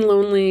you're feeling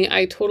lonely,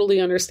 I totally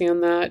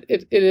understand that.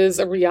 It is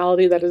a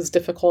reality that is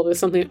difficult. It's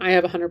something I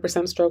have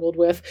 100% struggled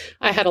with.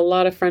 I had a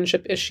lot of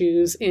friendship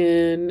issues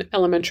in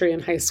elementary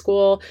and high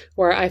school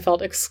where I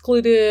felt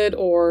excluded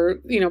or,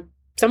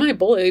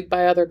 semi-bullied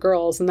by other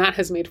girls, and that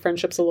has made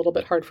friendships a little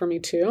bit hard for me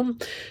too.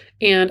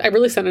 And I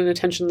really set an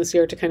intention this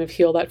year to kind of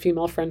heal that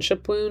female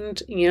friendship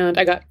wound. And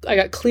I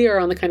got clear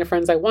on the kind of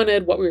friends I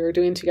wanted, what we were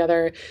doing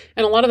together.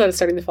 And a lot of that is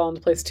starting to fall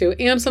into place too.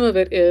 And some of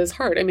it is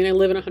hard. I mean, I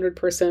live in a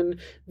 100-person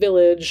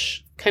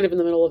village, kind of in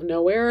the middle of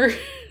nowhere.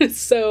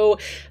 So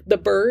the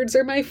birds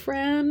are my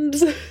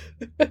friends.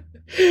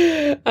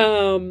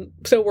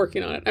 So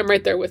working on it. I'm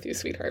right there with you,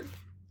 sweetheart.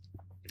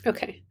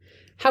 Okay.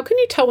 How can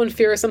you tell when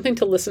fear is something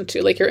to listen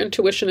to? Like your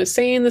intuition is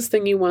saying this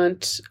thing you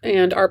want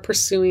and are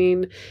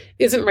pursuing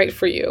isn't right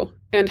for you.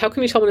 And how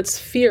can you tell when it's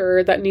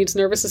fear that needs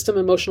nervous system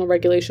emotional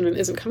regulation and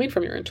isn't coming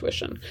from your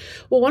intuition?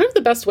 Well, one of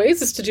the best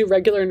ways is to do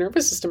regular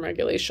nervous system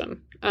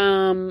regulation.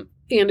 And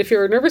if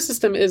your nervous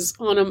system is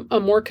on a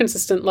more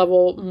consistent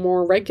level,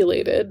 more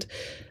regulated,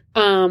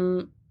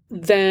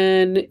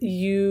 then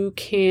you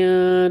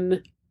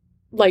can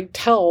like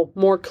tell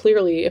more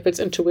clearly if it's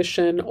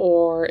intuition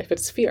or if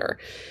it's fear.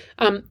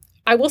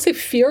 I will say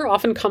fear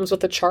often comes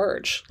with a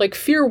charge. Like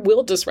fear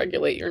will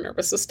dysregulate your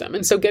nervous system.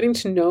 And so getting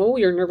to know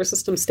your nervous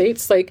system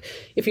states, like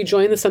if you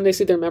join the Sunday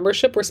Soother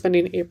membership, we're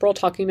spending April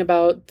talking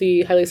about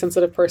the highly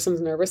sensitive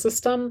person's nervous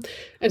system.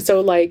 And so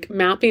like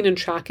mapping and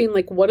tracking,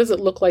 like what does it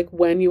look like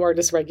when you are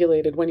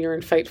dysregulated, when you're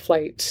in fight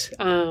flight?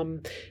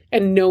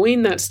 And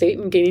knowing that state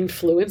and gaining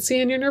fluency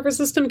in your nervous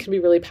system can be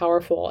really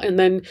powerful. And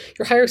then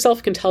your higher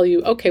self can tell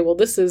you, okay, well,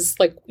 this is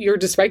like, you're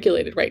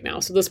dysregulated right now.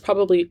 So this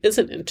probably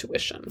isn't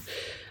intuition.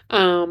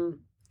 And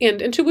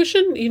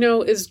intuition,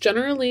 is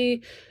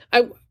generally,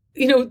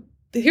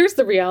 here's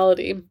the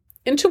reality.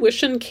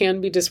 Intuition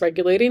can be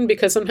dysregulating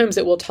because sometimes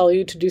it will tell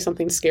you to do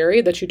something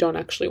scary that you don't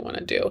actually want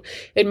to do.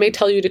 It may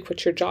tell you to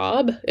quit your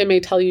job. It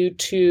may tell you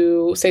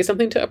to say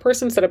something to a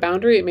person, set a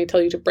boundary. It may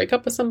tell you to break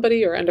up with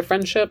somebody or end a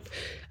friendship.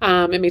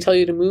 It may tell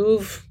you to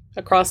move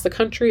across the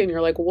country and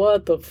you're like,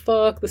 what the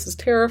fuck? This is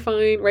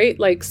terrifying, right?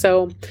 Like,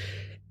 so,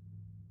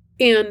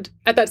 and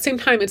at that same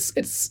time, it's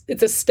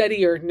a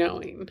steadier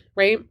knowing,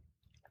 right?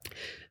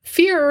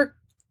 Fear,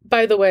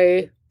 by the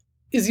way,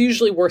 is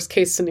usually worst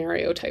case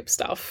scenario type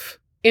stuff.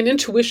 And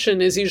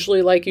intuition is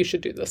usually like, you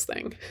should do this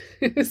thing.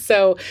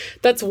 So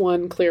that's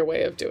one clear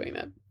way of doing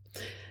it.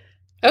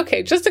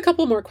 Okay, just a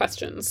couple more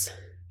questions.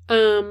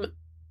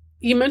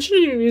 You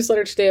mentioned in your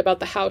newsletter today about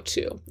the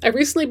how-to. I've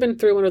recently been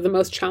through one of the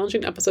most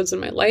challenging episodes in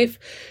my life.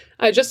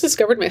 I just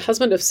discovered my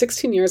husband of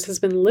 16 years has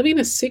been living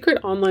a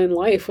secret online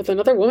life with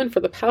another woman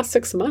for the past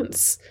 6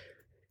 months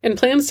and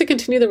plans to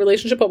continue the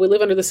relationship while we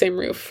live under the same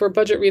roof for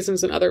budget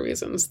reasons and other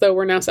reasons, though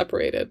we're now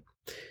separated.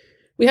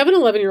 We have an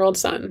 11-year-old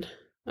son.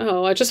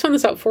 Oh, I just found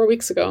this out 4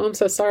 weeks ago. I'm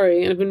so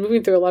sorry, and I've been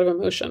moving through a lot of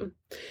emotion.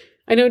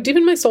 I know deep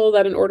in my soul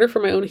that in order for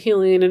my own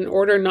healing and in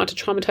order not to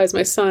traumatize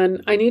my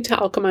son, I need to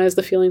alchemize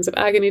the feelings of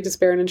agony,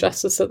 despair, and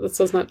injustice so that this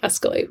does not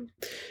escalate.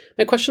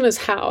 My question is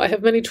how? I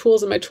have many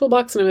tools in my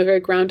toolbox, and I'm a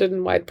very grounded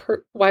and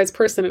wise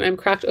person, and I'm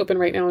cracked open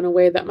right now in a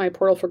way that my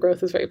portal for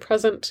growth is very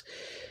present.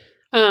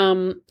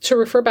 To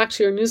refer back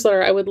to your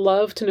newsletter, I would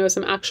love to know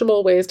some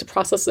actionable ways to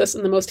process this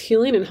in the most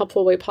healing and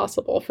helpful way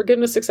possible.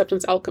 Forgiveness,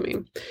 acceptance,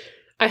 alchemy.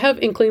 I have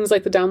inklings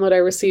like the download I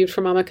received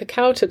from Mama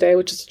Cacao today,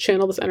 which is to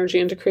channel this energy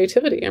into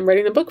creativity. I'm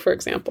writing a book, for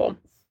example.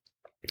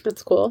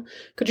 That's cool.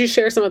 Could you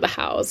share some of the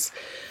hows?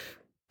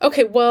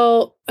 Okay,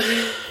 well,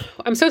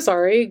 I'm so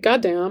sorry.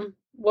 Goddamn.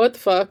 What the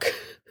fuck?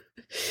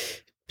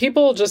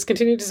 People just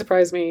continue to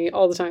surprise me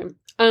all the time.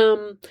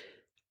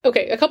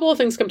 Okay, a couple of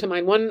things come to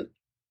mind. One,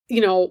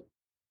 you know,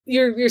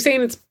 you're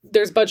saying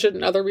there's budget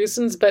and other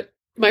reasons, but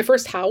my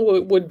first how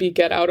would be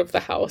get out of the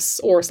house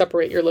or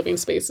separate your living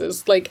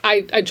spaces. Like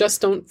I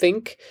just don't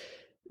think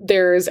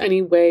there's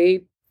any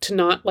way to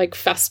not like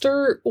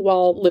fester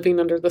while living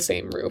under the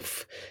same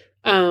roof.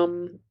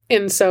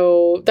 And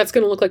so that's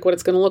going to look like what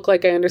it's going to look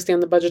like. I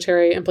understand the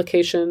budgetary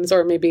implications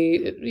or maybe,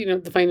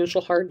 the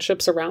financial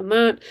hardships around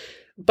that.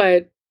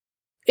 But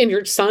in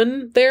your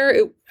son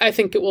there, I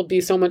think it will be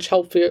so much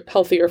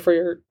healthier for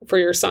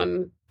your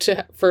son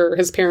for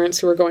his parents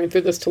who are going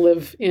through this to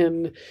live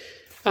in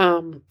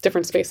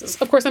different spaces.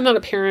 Of course, I'm not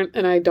a parent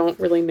and I don't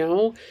really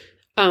know.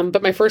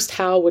 But my first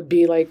how would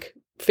be like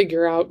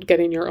figure out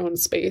getting your own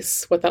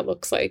space, what that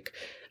looks like.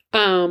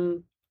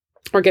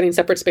 Or getting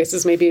separate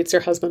spaces. Maybe it's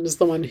your husband is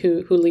the one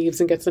who leaves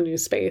and gets a new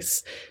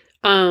space.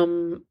 I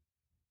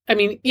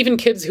mean, even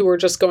kids who are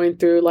just going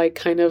through like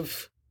kind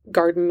of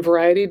garden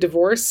variety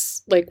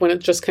divorce, like when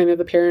it's just kind of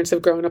the parents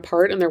have grown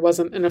apart and there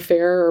wasn't an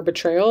affair or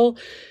betrayal,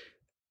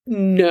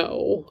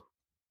 no,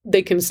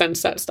 they can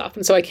sense that stuff.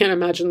 And so I can't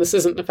imagine this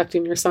isn't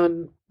affecting your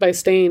son by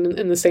staying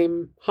in the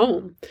same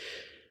home.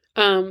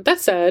 That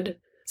said,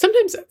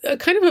 sometimes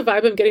kind of a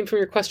vibe I'm getting from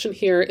your question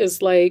here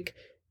is like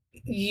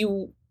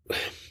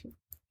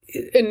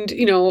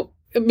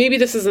maybe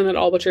this isn't at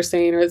all what you're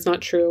saying or it's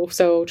not true.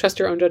 So trust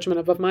your own judgment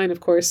above mine,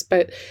 of course.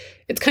 But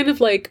it's kind of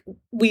like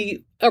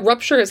a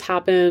rupture has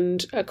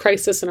happened, a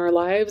crisis in our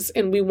lives,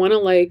 and we want to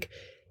like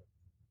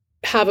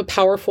have a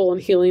powerful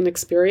and healing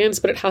experience,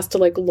 but it has to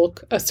like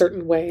look a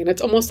certain way. And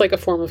it's almost like a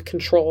form of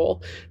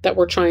control that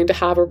we're trying to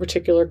have a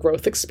particular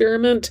growth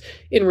experiment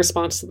in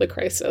response to the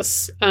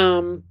crisis.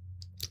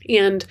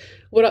 And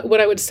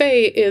what I would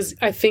say is,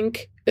 I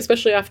think,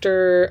 especially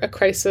after a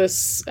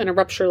crisis and a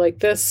rupture like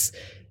this,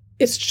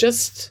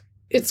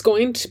 it's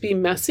going to be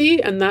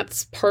messy. And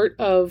that's part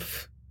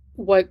of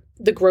what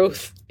the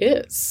growth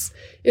is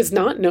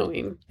not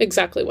knowing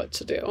exactly what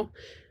to do.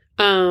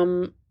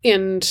 And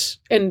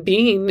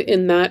being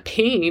in that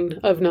pain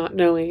of not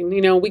knowing,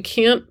 we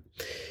can't,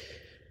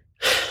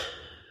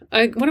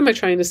 what am I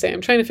trying to say?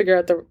 I'm trying to figure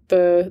out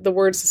the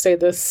words to say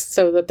this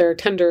so that they're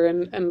tender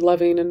and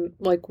loving and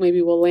like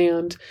maybe will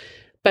land,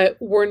 but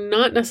we're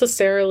not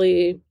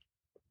necessarily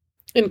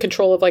in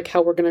control of like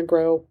how we're going to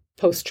grow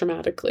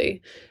post-traumatically,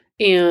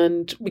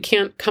 and we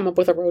can't come up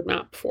with a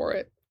roadmap for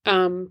it.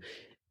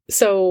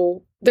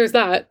 So there's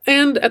that.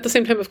 And at the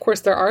same time, of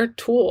course, there are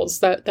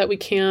tools that we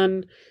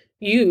can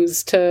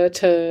use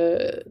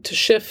to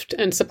shift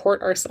and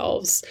support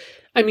ourselves.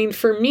 I mean,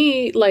 for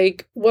me,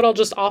 like what I'll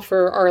just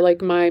offer are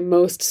like my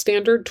most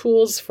standard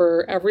tools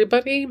for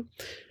everybody.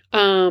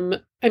 I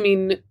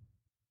mean,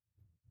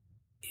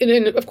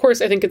 and of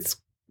course, I think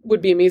would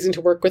be amazing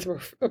to work with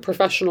a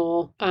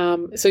professional.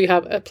 So you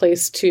have a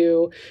place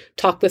to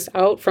talk this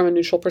out from a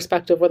neutral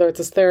perspective, whether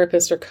it's a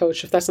therapist or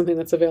coach, if that's something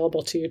that's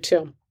available to you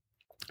too.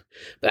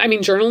 But I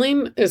mean,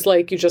 journaling is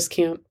like, you just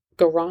can't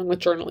go wrong with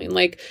journaling.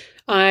 Like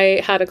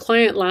I had a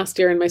client last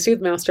year in my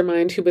Soothe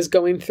Mastermind who was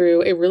going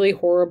through a really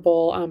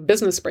horrible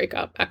business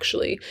breakup,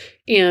 actually.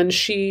 And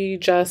she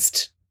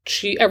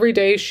every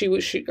day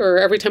or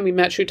every time we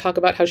met, she would talk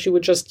about how she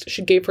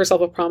gave herself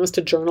a promise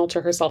to journal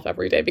to herself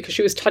every day because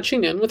she was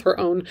touching in with the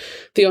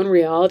own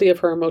reality of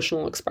her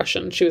emotional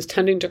expression. She was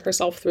tending to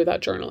herself through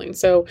that journaling.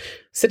 So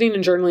sitting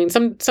and journaling,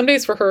 some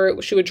days for her,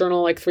 she would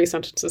journal like 3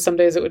 sentences. Some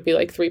days it would be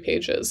like 3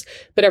 pages,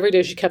 but every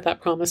day she kept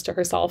that promise to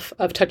herself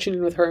of touching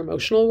in with her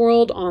emotional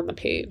world on the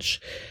page.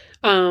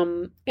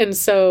 And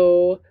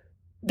so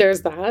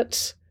there's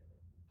that.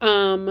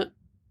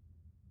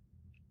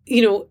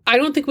 I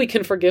don't think we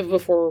can forgive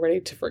before we're ready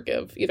to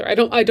forgive either.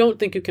 I don't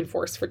think you can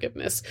force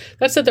forgiveness.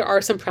 That said, there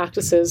are some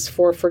practices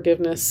for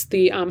forgiveness.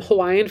 The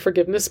Hawaiian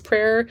forgiveness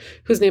prayer,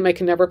 whose name I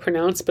can never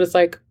pronounce, but it's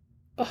like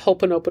a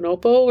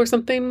Ho'oponopono or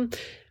something.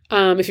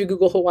 If you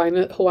Google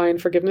Hawaiian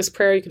forgiveness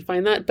prayer, you can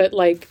find that. But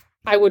like,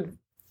 I would,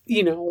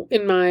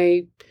 in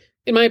my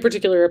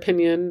particular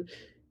opinion,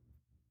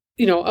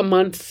 a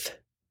month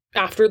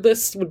after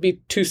this would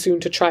be too soon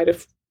to try to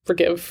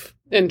forgive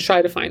and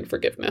try to find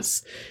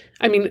forgiveness.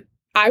 I mean,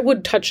 I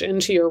would touch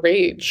into your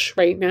rage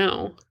right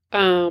now.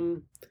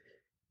 And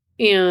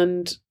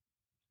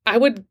I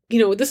would,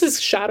 this is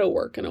shadow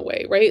work in a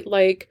way, right?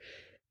 Like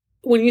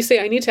when you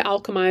say I need to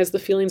alchemize the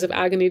feelings of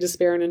agony,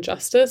 despair, and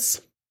injustice,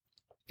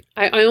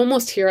 I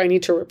almost hear I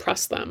need to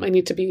repress them. I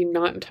need to be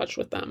not in touch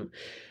with them.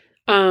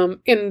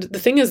 And the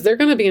thing is, they're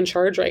going to be in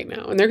charge right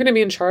now, and they're going to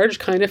be in charge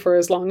kind of for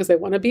as long as they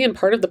want to be. And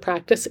part of the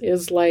practice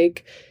is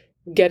like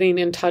getting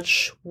in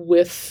touch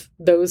with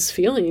those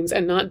feelings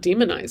and not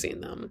demonizing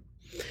them.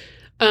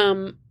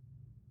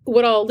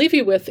 What I'll leave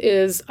you with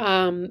is,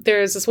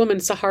 there's this woman,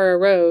 Sahara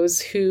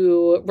Rose,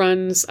 who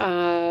runs,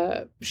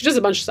 she does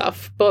a bunch of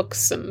stuff,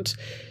 books and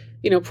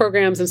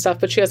programs and stuff,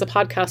 but she has a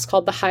podcast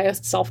called the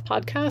Highest Self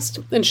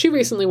Podcast. And she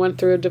recently went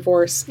through a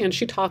divorce, and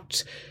she's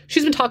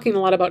been talking a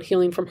lot about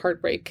healing from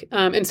heartbreak.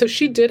 And so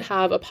she did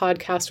have a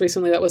podcast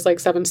recently that was like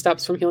 7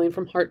 steps from healing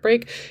from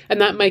heartbreak. And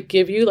that might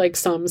give you like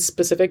some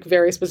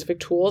very specific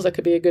tools that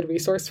could be a good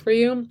resource for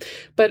you.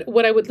 But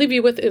what I would leave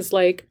you with is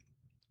like,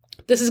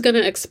 this is going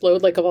to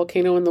explode like a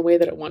volcano in the way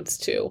that it wants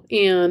to.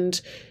 And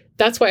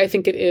that's why I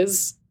think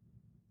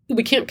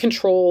we can't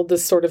control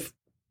this sort of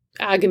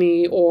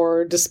agony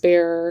or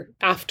despair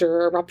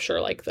after a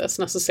rupture like this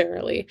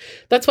necessarily.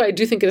 That's why I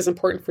do think it is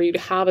important for you to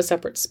have a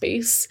separate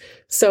space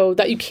so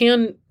that you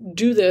can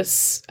do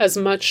this as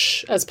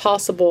much as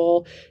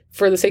possible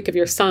for the sake of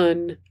your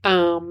son,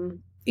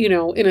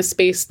 in a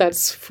space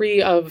that's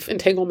free of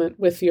entanglement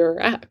with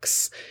your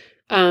ex.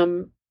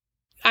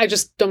 I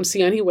just don't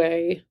see any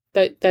way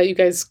that you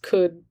guys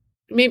could.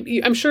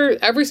 Maybe, I'm sure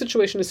every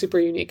situation is super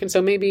unique. And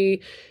so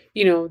maybe,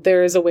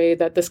 there is a way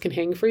that this can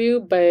hang for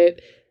you,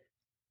 but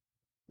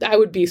I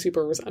would be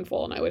super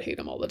resentful and I would hate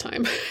him all the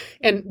time.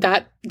 And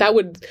that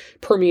would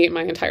permeate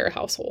my entire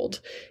household.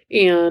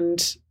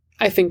 And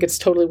I think it's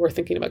totally worth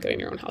thinking about getting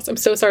your own house. I'm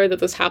so sorry that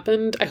this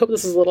happened. I hope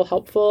this is a little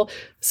helpful.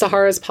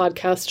 Sahara's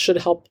podcast should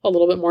help a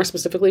little bit more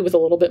specifically with a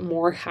little bit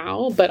more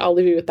how, but I'll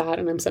leave you with that.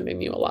 And I'm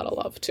sending you a lot of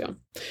love too.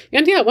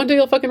 And yeah, one day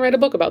you'll fucking write a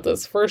book about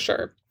this for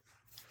sure.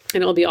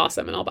 And it'll be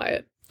awesome and I'll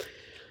buy it.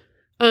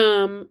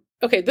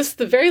 Okay, this is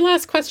the very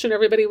last question,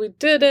 everybody. We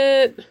did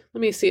it. Let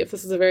me see if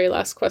this is the very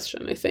last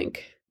question, I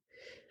think.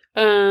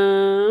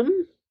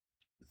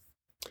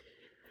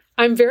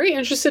 I'm very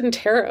interested in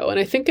tarot, and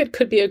I think it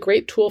could be a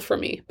great tool for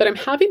me, but I'm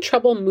having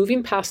trouble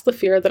moving past the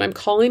fear that I'm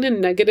calling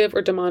in negative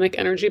or demonic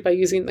energy by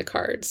using the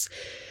cards.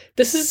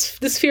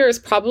 This fear is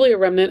probably a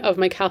remnant of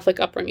my Catholic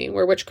upbringing,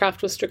 where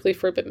witchcraft was strictly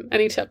forbidden.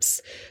 Any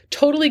tips?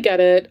 Totally get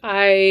it.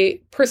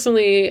 I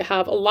personally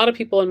have a lot of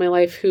people in my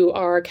life who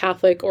are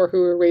Catholic or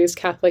who were raised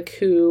Catholic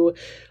who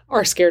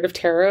are scared of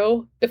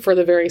tarot for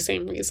the very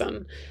same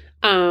reason,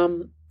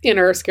 and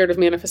are scared of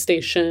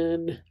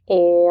manifestation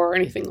or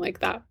anything like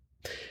that.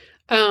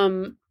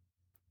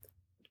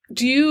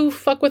 Do you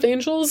fuck with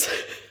angels?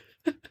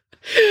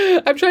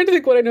 I'm trying to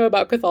think what I know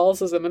about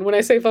Catholicism. And when I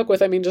say fuck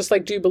with, I mean just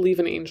like, do you believe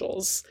in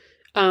angels?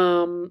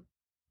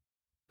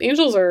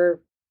 Angels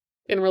are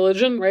in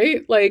religion,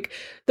 right? Like,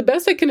 the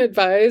best I can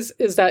advise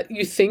is that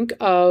you think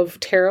of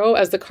tarot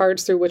as the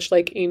cards through which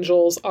like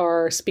angels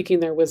are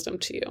speaking their wisdom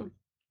to you,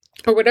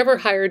 or whatever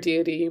higher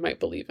deity you might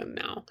believe in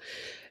now.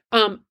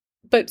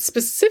 But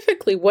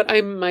specifically, what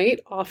I might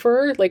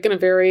offer, like in a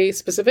very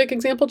specific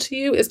example to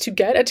you, is to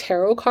get a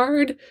tarot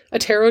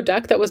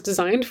deck that was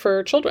designed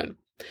for children.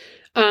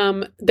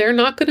 They're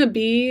not going to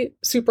be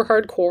super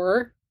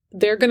hardcore.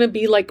 They're going to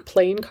be like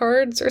playing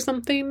cards or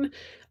something.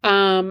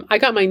 I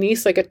got my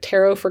niece like a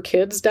tarot for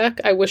kids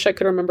deck. I wish I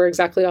could remember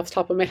exactly off the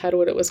top of my head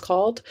what it was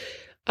called.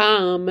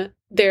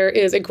 There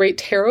is a great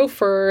tarot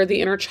for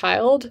the inner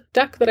child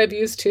deck that I've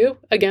used too.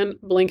 Again,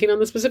 blanking on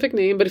the specific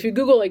name, but if you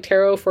Google like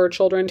tarot for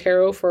children,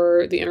 tarot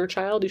for the inner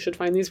child, you should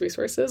find these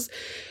resources.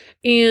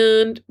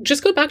 And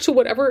just go back to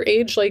whatever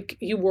age like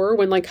you were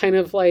when like kind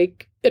of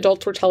like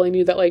adults were telling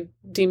you that like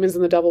demons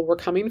and the devil were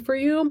coming for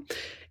you,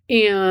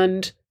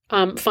 and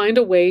find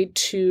a way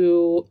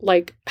to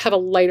like have a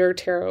lighter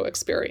tarot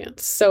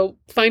experience. So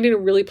finding a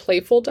really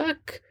playful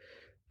deck,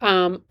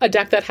 a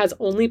deck that has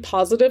only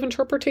positive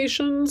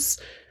interpretations,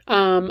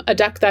 a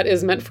deck that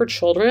is meant for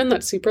children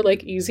that's super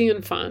like easy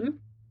and fun.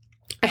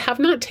 I have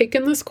not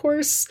taken this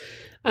course,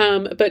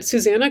 but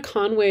Susanna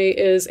Conway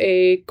is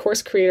a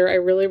course creator I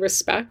really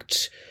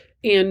respect.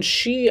 And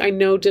she, I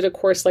know, did a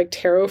course like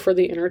tarot for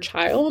the inner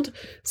child.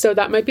 So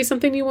that might be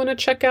something you want to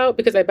check out,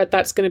 because I bet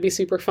that's going to be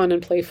super fun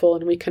and playful,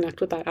 and we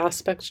connect with that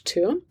aspect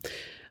too.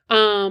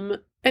 And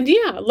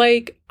yeah,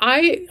 like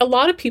a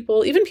lot of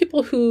people, even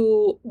people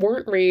who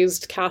weren't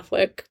raised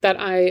Catholic that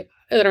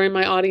are in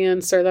my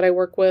audience or that I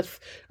work with,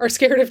 are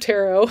scared of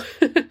tarot.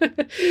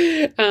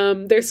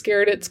 They're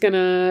scared it's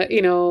gonna,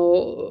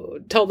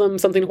 tell them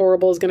something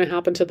horrible is gonna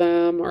happen to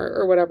them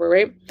or whatever,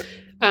 right?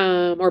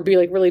 Or be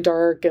like really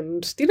dark.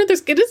 And, it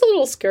is a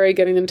little scary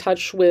getting in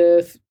touch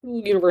with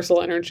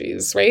universal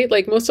energies, right?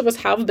 Like, most of us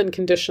have been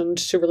conditioned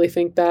to really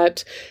think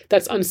that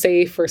that's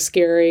unsafe or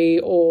scary,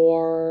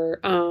 or,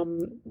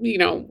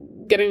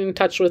 getting in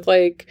touch with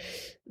like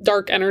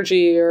dark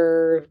energy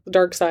or the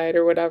dark side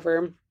or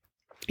whatever.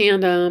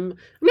 And I'm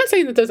not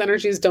saying that those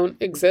energies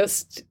don't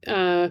exist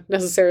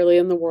necessarily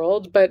in the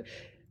world, but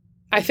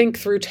I think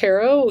through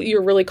tarot,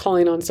 you're really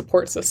calling on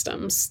support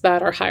systems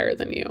that are higher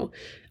than you.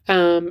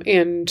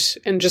 And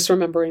just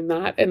remembering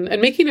that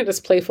and making it as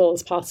playful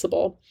as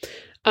possible.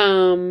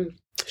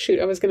 Shoot,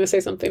 I was going to say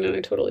something and I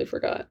totally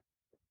forgot.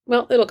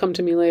 Well, it'll come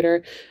to me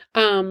later.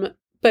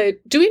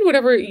 But doing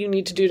whatever you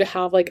need to do to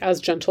have like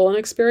as gentle an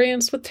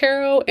experience with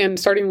tarot, and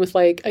starting with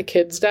like a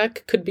kid's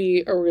deck, could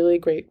be a really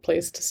great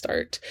place to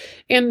start.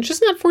 And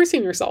just not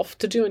forcing yourself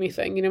to do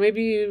anything.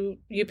 Maybe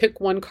you pick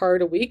one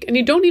card a week and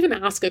you don't even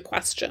ask a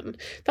question.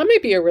 That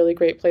might be a really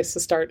great place to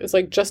start, is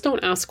like, just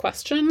don't ask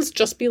questions.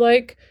 Just be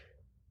like,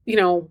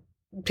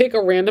 pick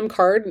a random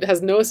card. It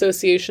has no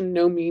association,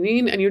 no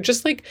meaning. And you're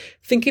just like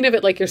thinking of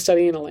it like you're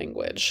studying a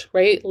language,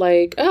 right?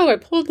 Like, oh, I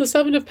pulled the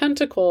 7 of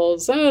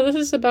Pentacles. Oh, this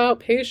is about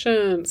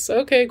patience.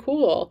 Okay,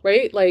 cool.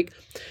 Right? Like,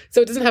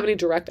 so it doesn't have any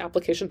direct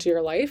application to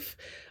your life.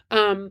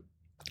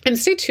 And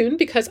stay tuned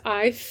because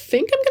I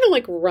think I'm going to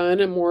like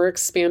run a more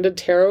expanded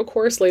tarot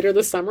course later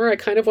this summer. I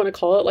kind of want to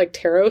call it like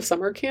Tarot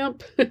Summer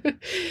Camp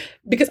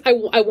because I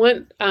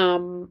want,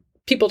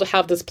 people to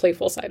have this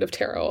playful side of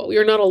tarot.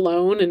 You're not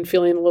alone in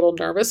feeling a little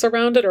nervous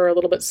around it or a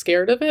little bit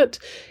scared of it.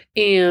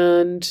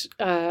 And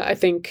I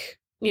think,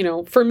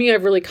 for me,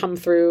 I've really come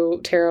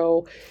through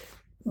tarot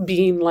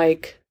being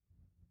like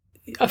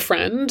a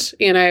friend,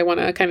 and I want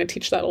to kind of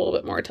teach that a little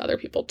bit more to other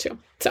people too.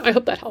 So I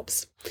hope that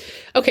helps.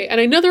 Okay,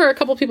 and I know there are a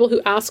couple people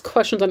who ask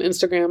questions on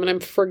Instagram, and I'm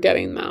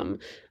forgetting them.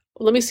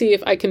 Let me see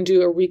if I can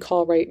do a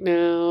recall right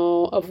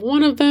now of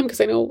one of them,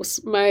 because I know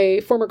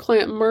my former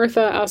client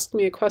Martha asked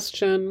me a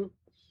question.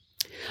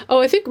 Oh,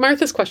 I think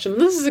Martha's question,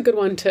 this is a good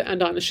one to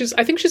end on.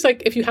 I think she's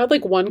like, if you had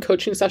like one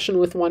coaching session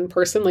with one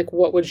person, like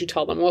what would you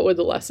tell them? What would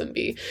the lesson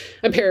be?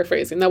 I'm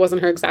paraphrasing. That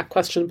wasn't her exact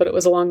question, but it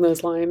was along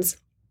those lines.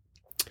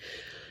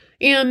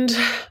 And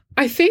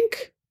I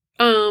think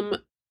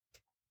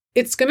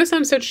it's going to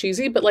sound so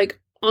cheesy, but like,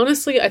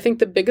 honestly, I think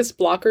the biggest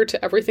blocker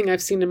to everything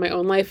I've seen in my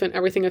own life and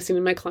everything I've seen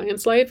in my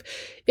clients' life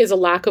is a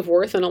lack of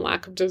worth and a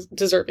lack of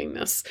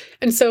deservingness.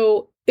 And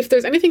so if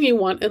there's anything you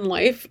want in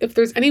life, if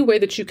there's any way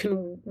that you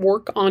can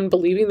work on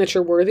believing that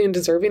you're worthy and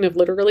deserving of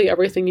literally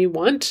everything you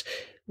want,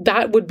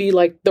 that would be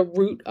like the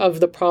root of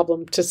the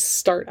problem to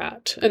start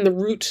at, and the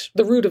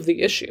root of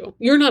the issue.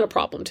 You're not a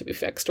problem to be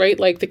fixed, right?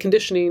 Like the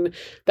conditioning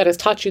that has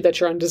taught you that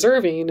you're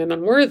undeserving and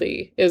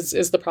unworthy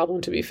is the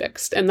problem to be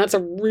fixed. And that's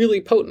a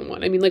really potent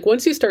one. I mean, like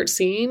once you start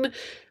seeing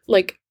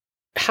like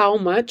how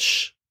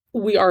much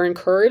we are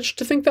encouraged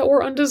to think that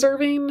we're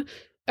undeserving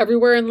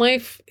everywhere in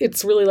life,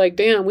 it's really like,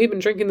 damn, we've been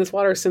drinking this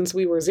water since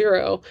we were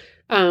 0.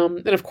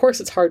 And of course,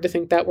 it's hard to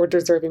think that we're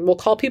deserving. We'll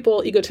call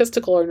people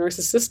egotistical or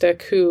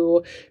narcissistic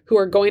who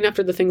are going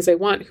after the things they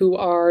want, who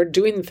are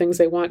doing the things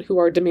they want, who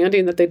are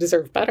demanding that they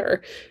deserve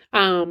better.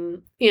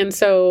 And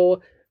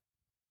so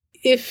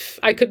if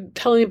I could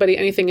tell anybody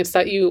anything, it's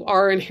that you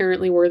are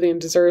inherently worthy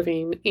and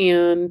deserving.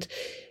 And,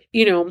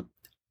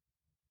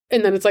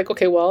 and then it's like,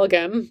 okay, well,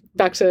 again,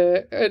 back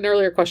to an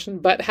earlier question,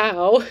 but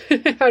how?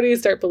 How do you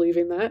start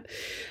believing that?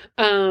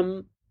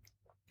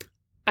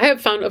 I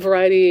have found a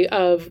variety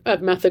of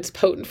methods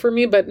potent for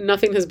me, but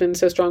nothing has been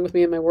so strong with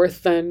me and my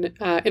worth than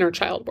inner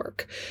child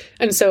work.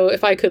 And so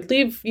if I could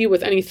leave you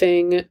with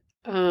anything,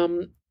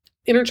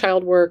 inner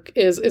child work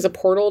is a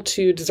portal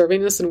to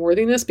deservingness and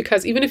worthiness,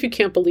 because even if you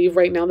can't believe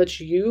right now that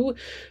you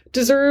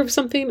deserve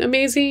something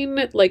amazing,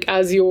 like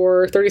as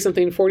your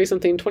 30-something,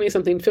 40-something,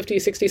 20-something, 50,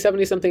 60,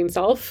 70-something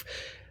self,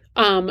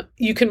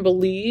 you can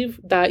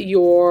believe that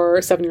your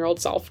 7-year-old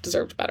self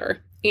deserved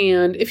better.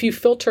 And if you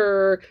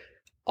filter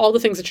all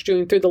the things that you're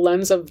doing through the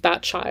lens of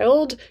that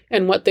child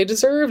and what they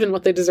deserved and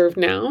what they deserve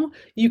now,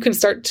 you can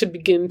start to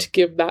begin to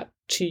give that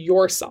to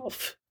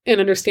yourself,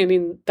 and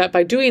understanding that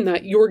by doing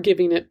that, you're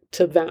giving it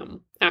to them,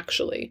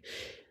 actually.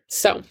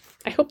 So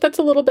I hope that's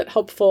a little bit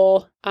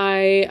helpful.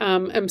 I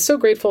am so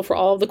grateful for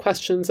all of the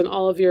questions and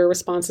all of your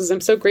responses.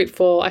 I'm so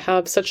grateful I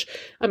have such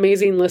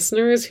amazing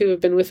listeners who have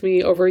been with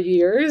me over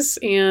years,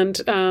 and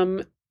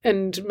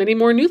many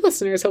more new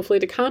listeners, hopefully,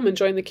 to come and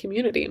join the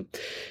community.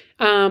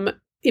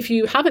 If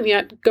you haven't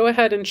yet, go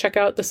ahead and check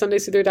out the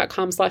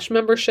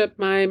SundaySoother.com/membership.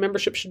 My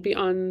membership should be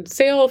on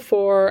sale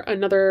for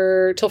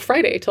till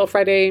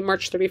Friday,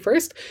 March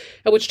 31st,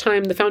 at which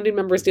time the founding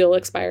members deal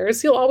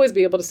expires. You'll always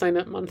be able to sign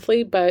up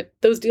monthly, but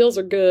those deals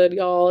are good,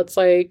 y'all. It's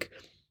like,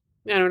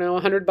 I don't know,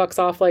 $100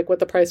 off like what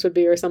the price would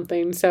be or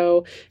something.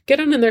 So get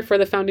on in there for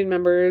the founding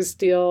members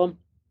deal.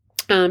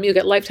 You'll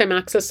get lifetime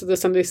access to the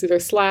Sunday Soother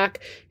Slack.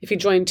 If you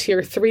join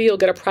Tier 3, you'll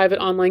get a private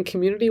online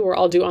community where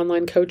I'll do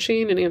online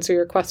coaching and answer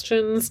your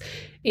questions.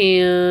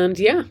 And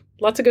yeah,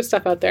 lots of good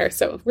stuff out there.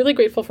 So really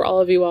grateful for all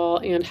of you all,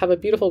 and have a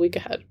beautiful week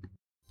ahead.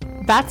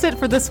 That's it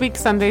for this week's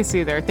Sunday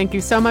Soother. Thank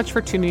you so much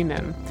for tuning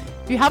in.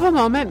 If you have a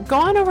moment, go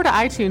on over to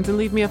iTunes and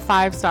leave me a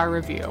 5-star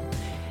review.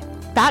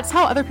 That's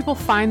how other people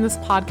find this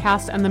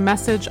podcast and the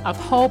message of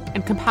hope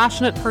and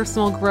compassionate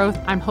personal growth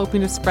I'm hoping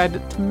to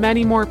spread to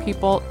many more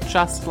people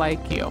just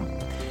like you.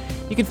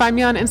 You can find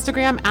me on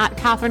Instagram at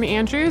Catherine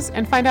Andrews,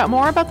 and find out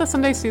more about the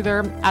Sunday Soother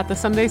at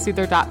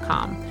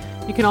thesundaysoother.com.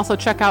 You can also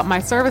check out my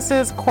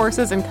services,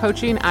 courses, and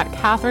coaching at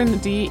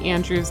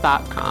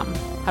catherinedandrews.com.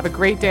 Have a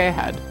great day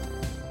ahead.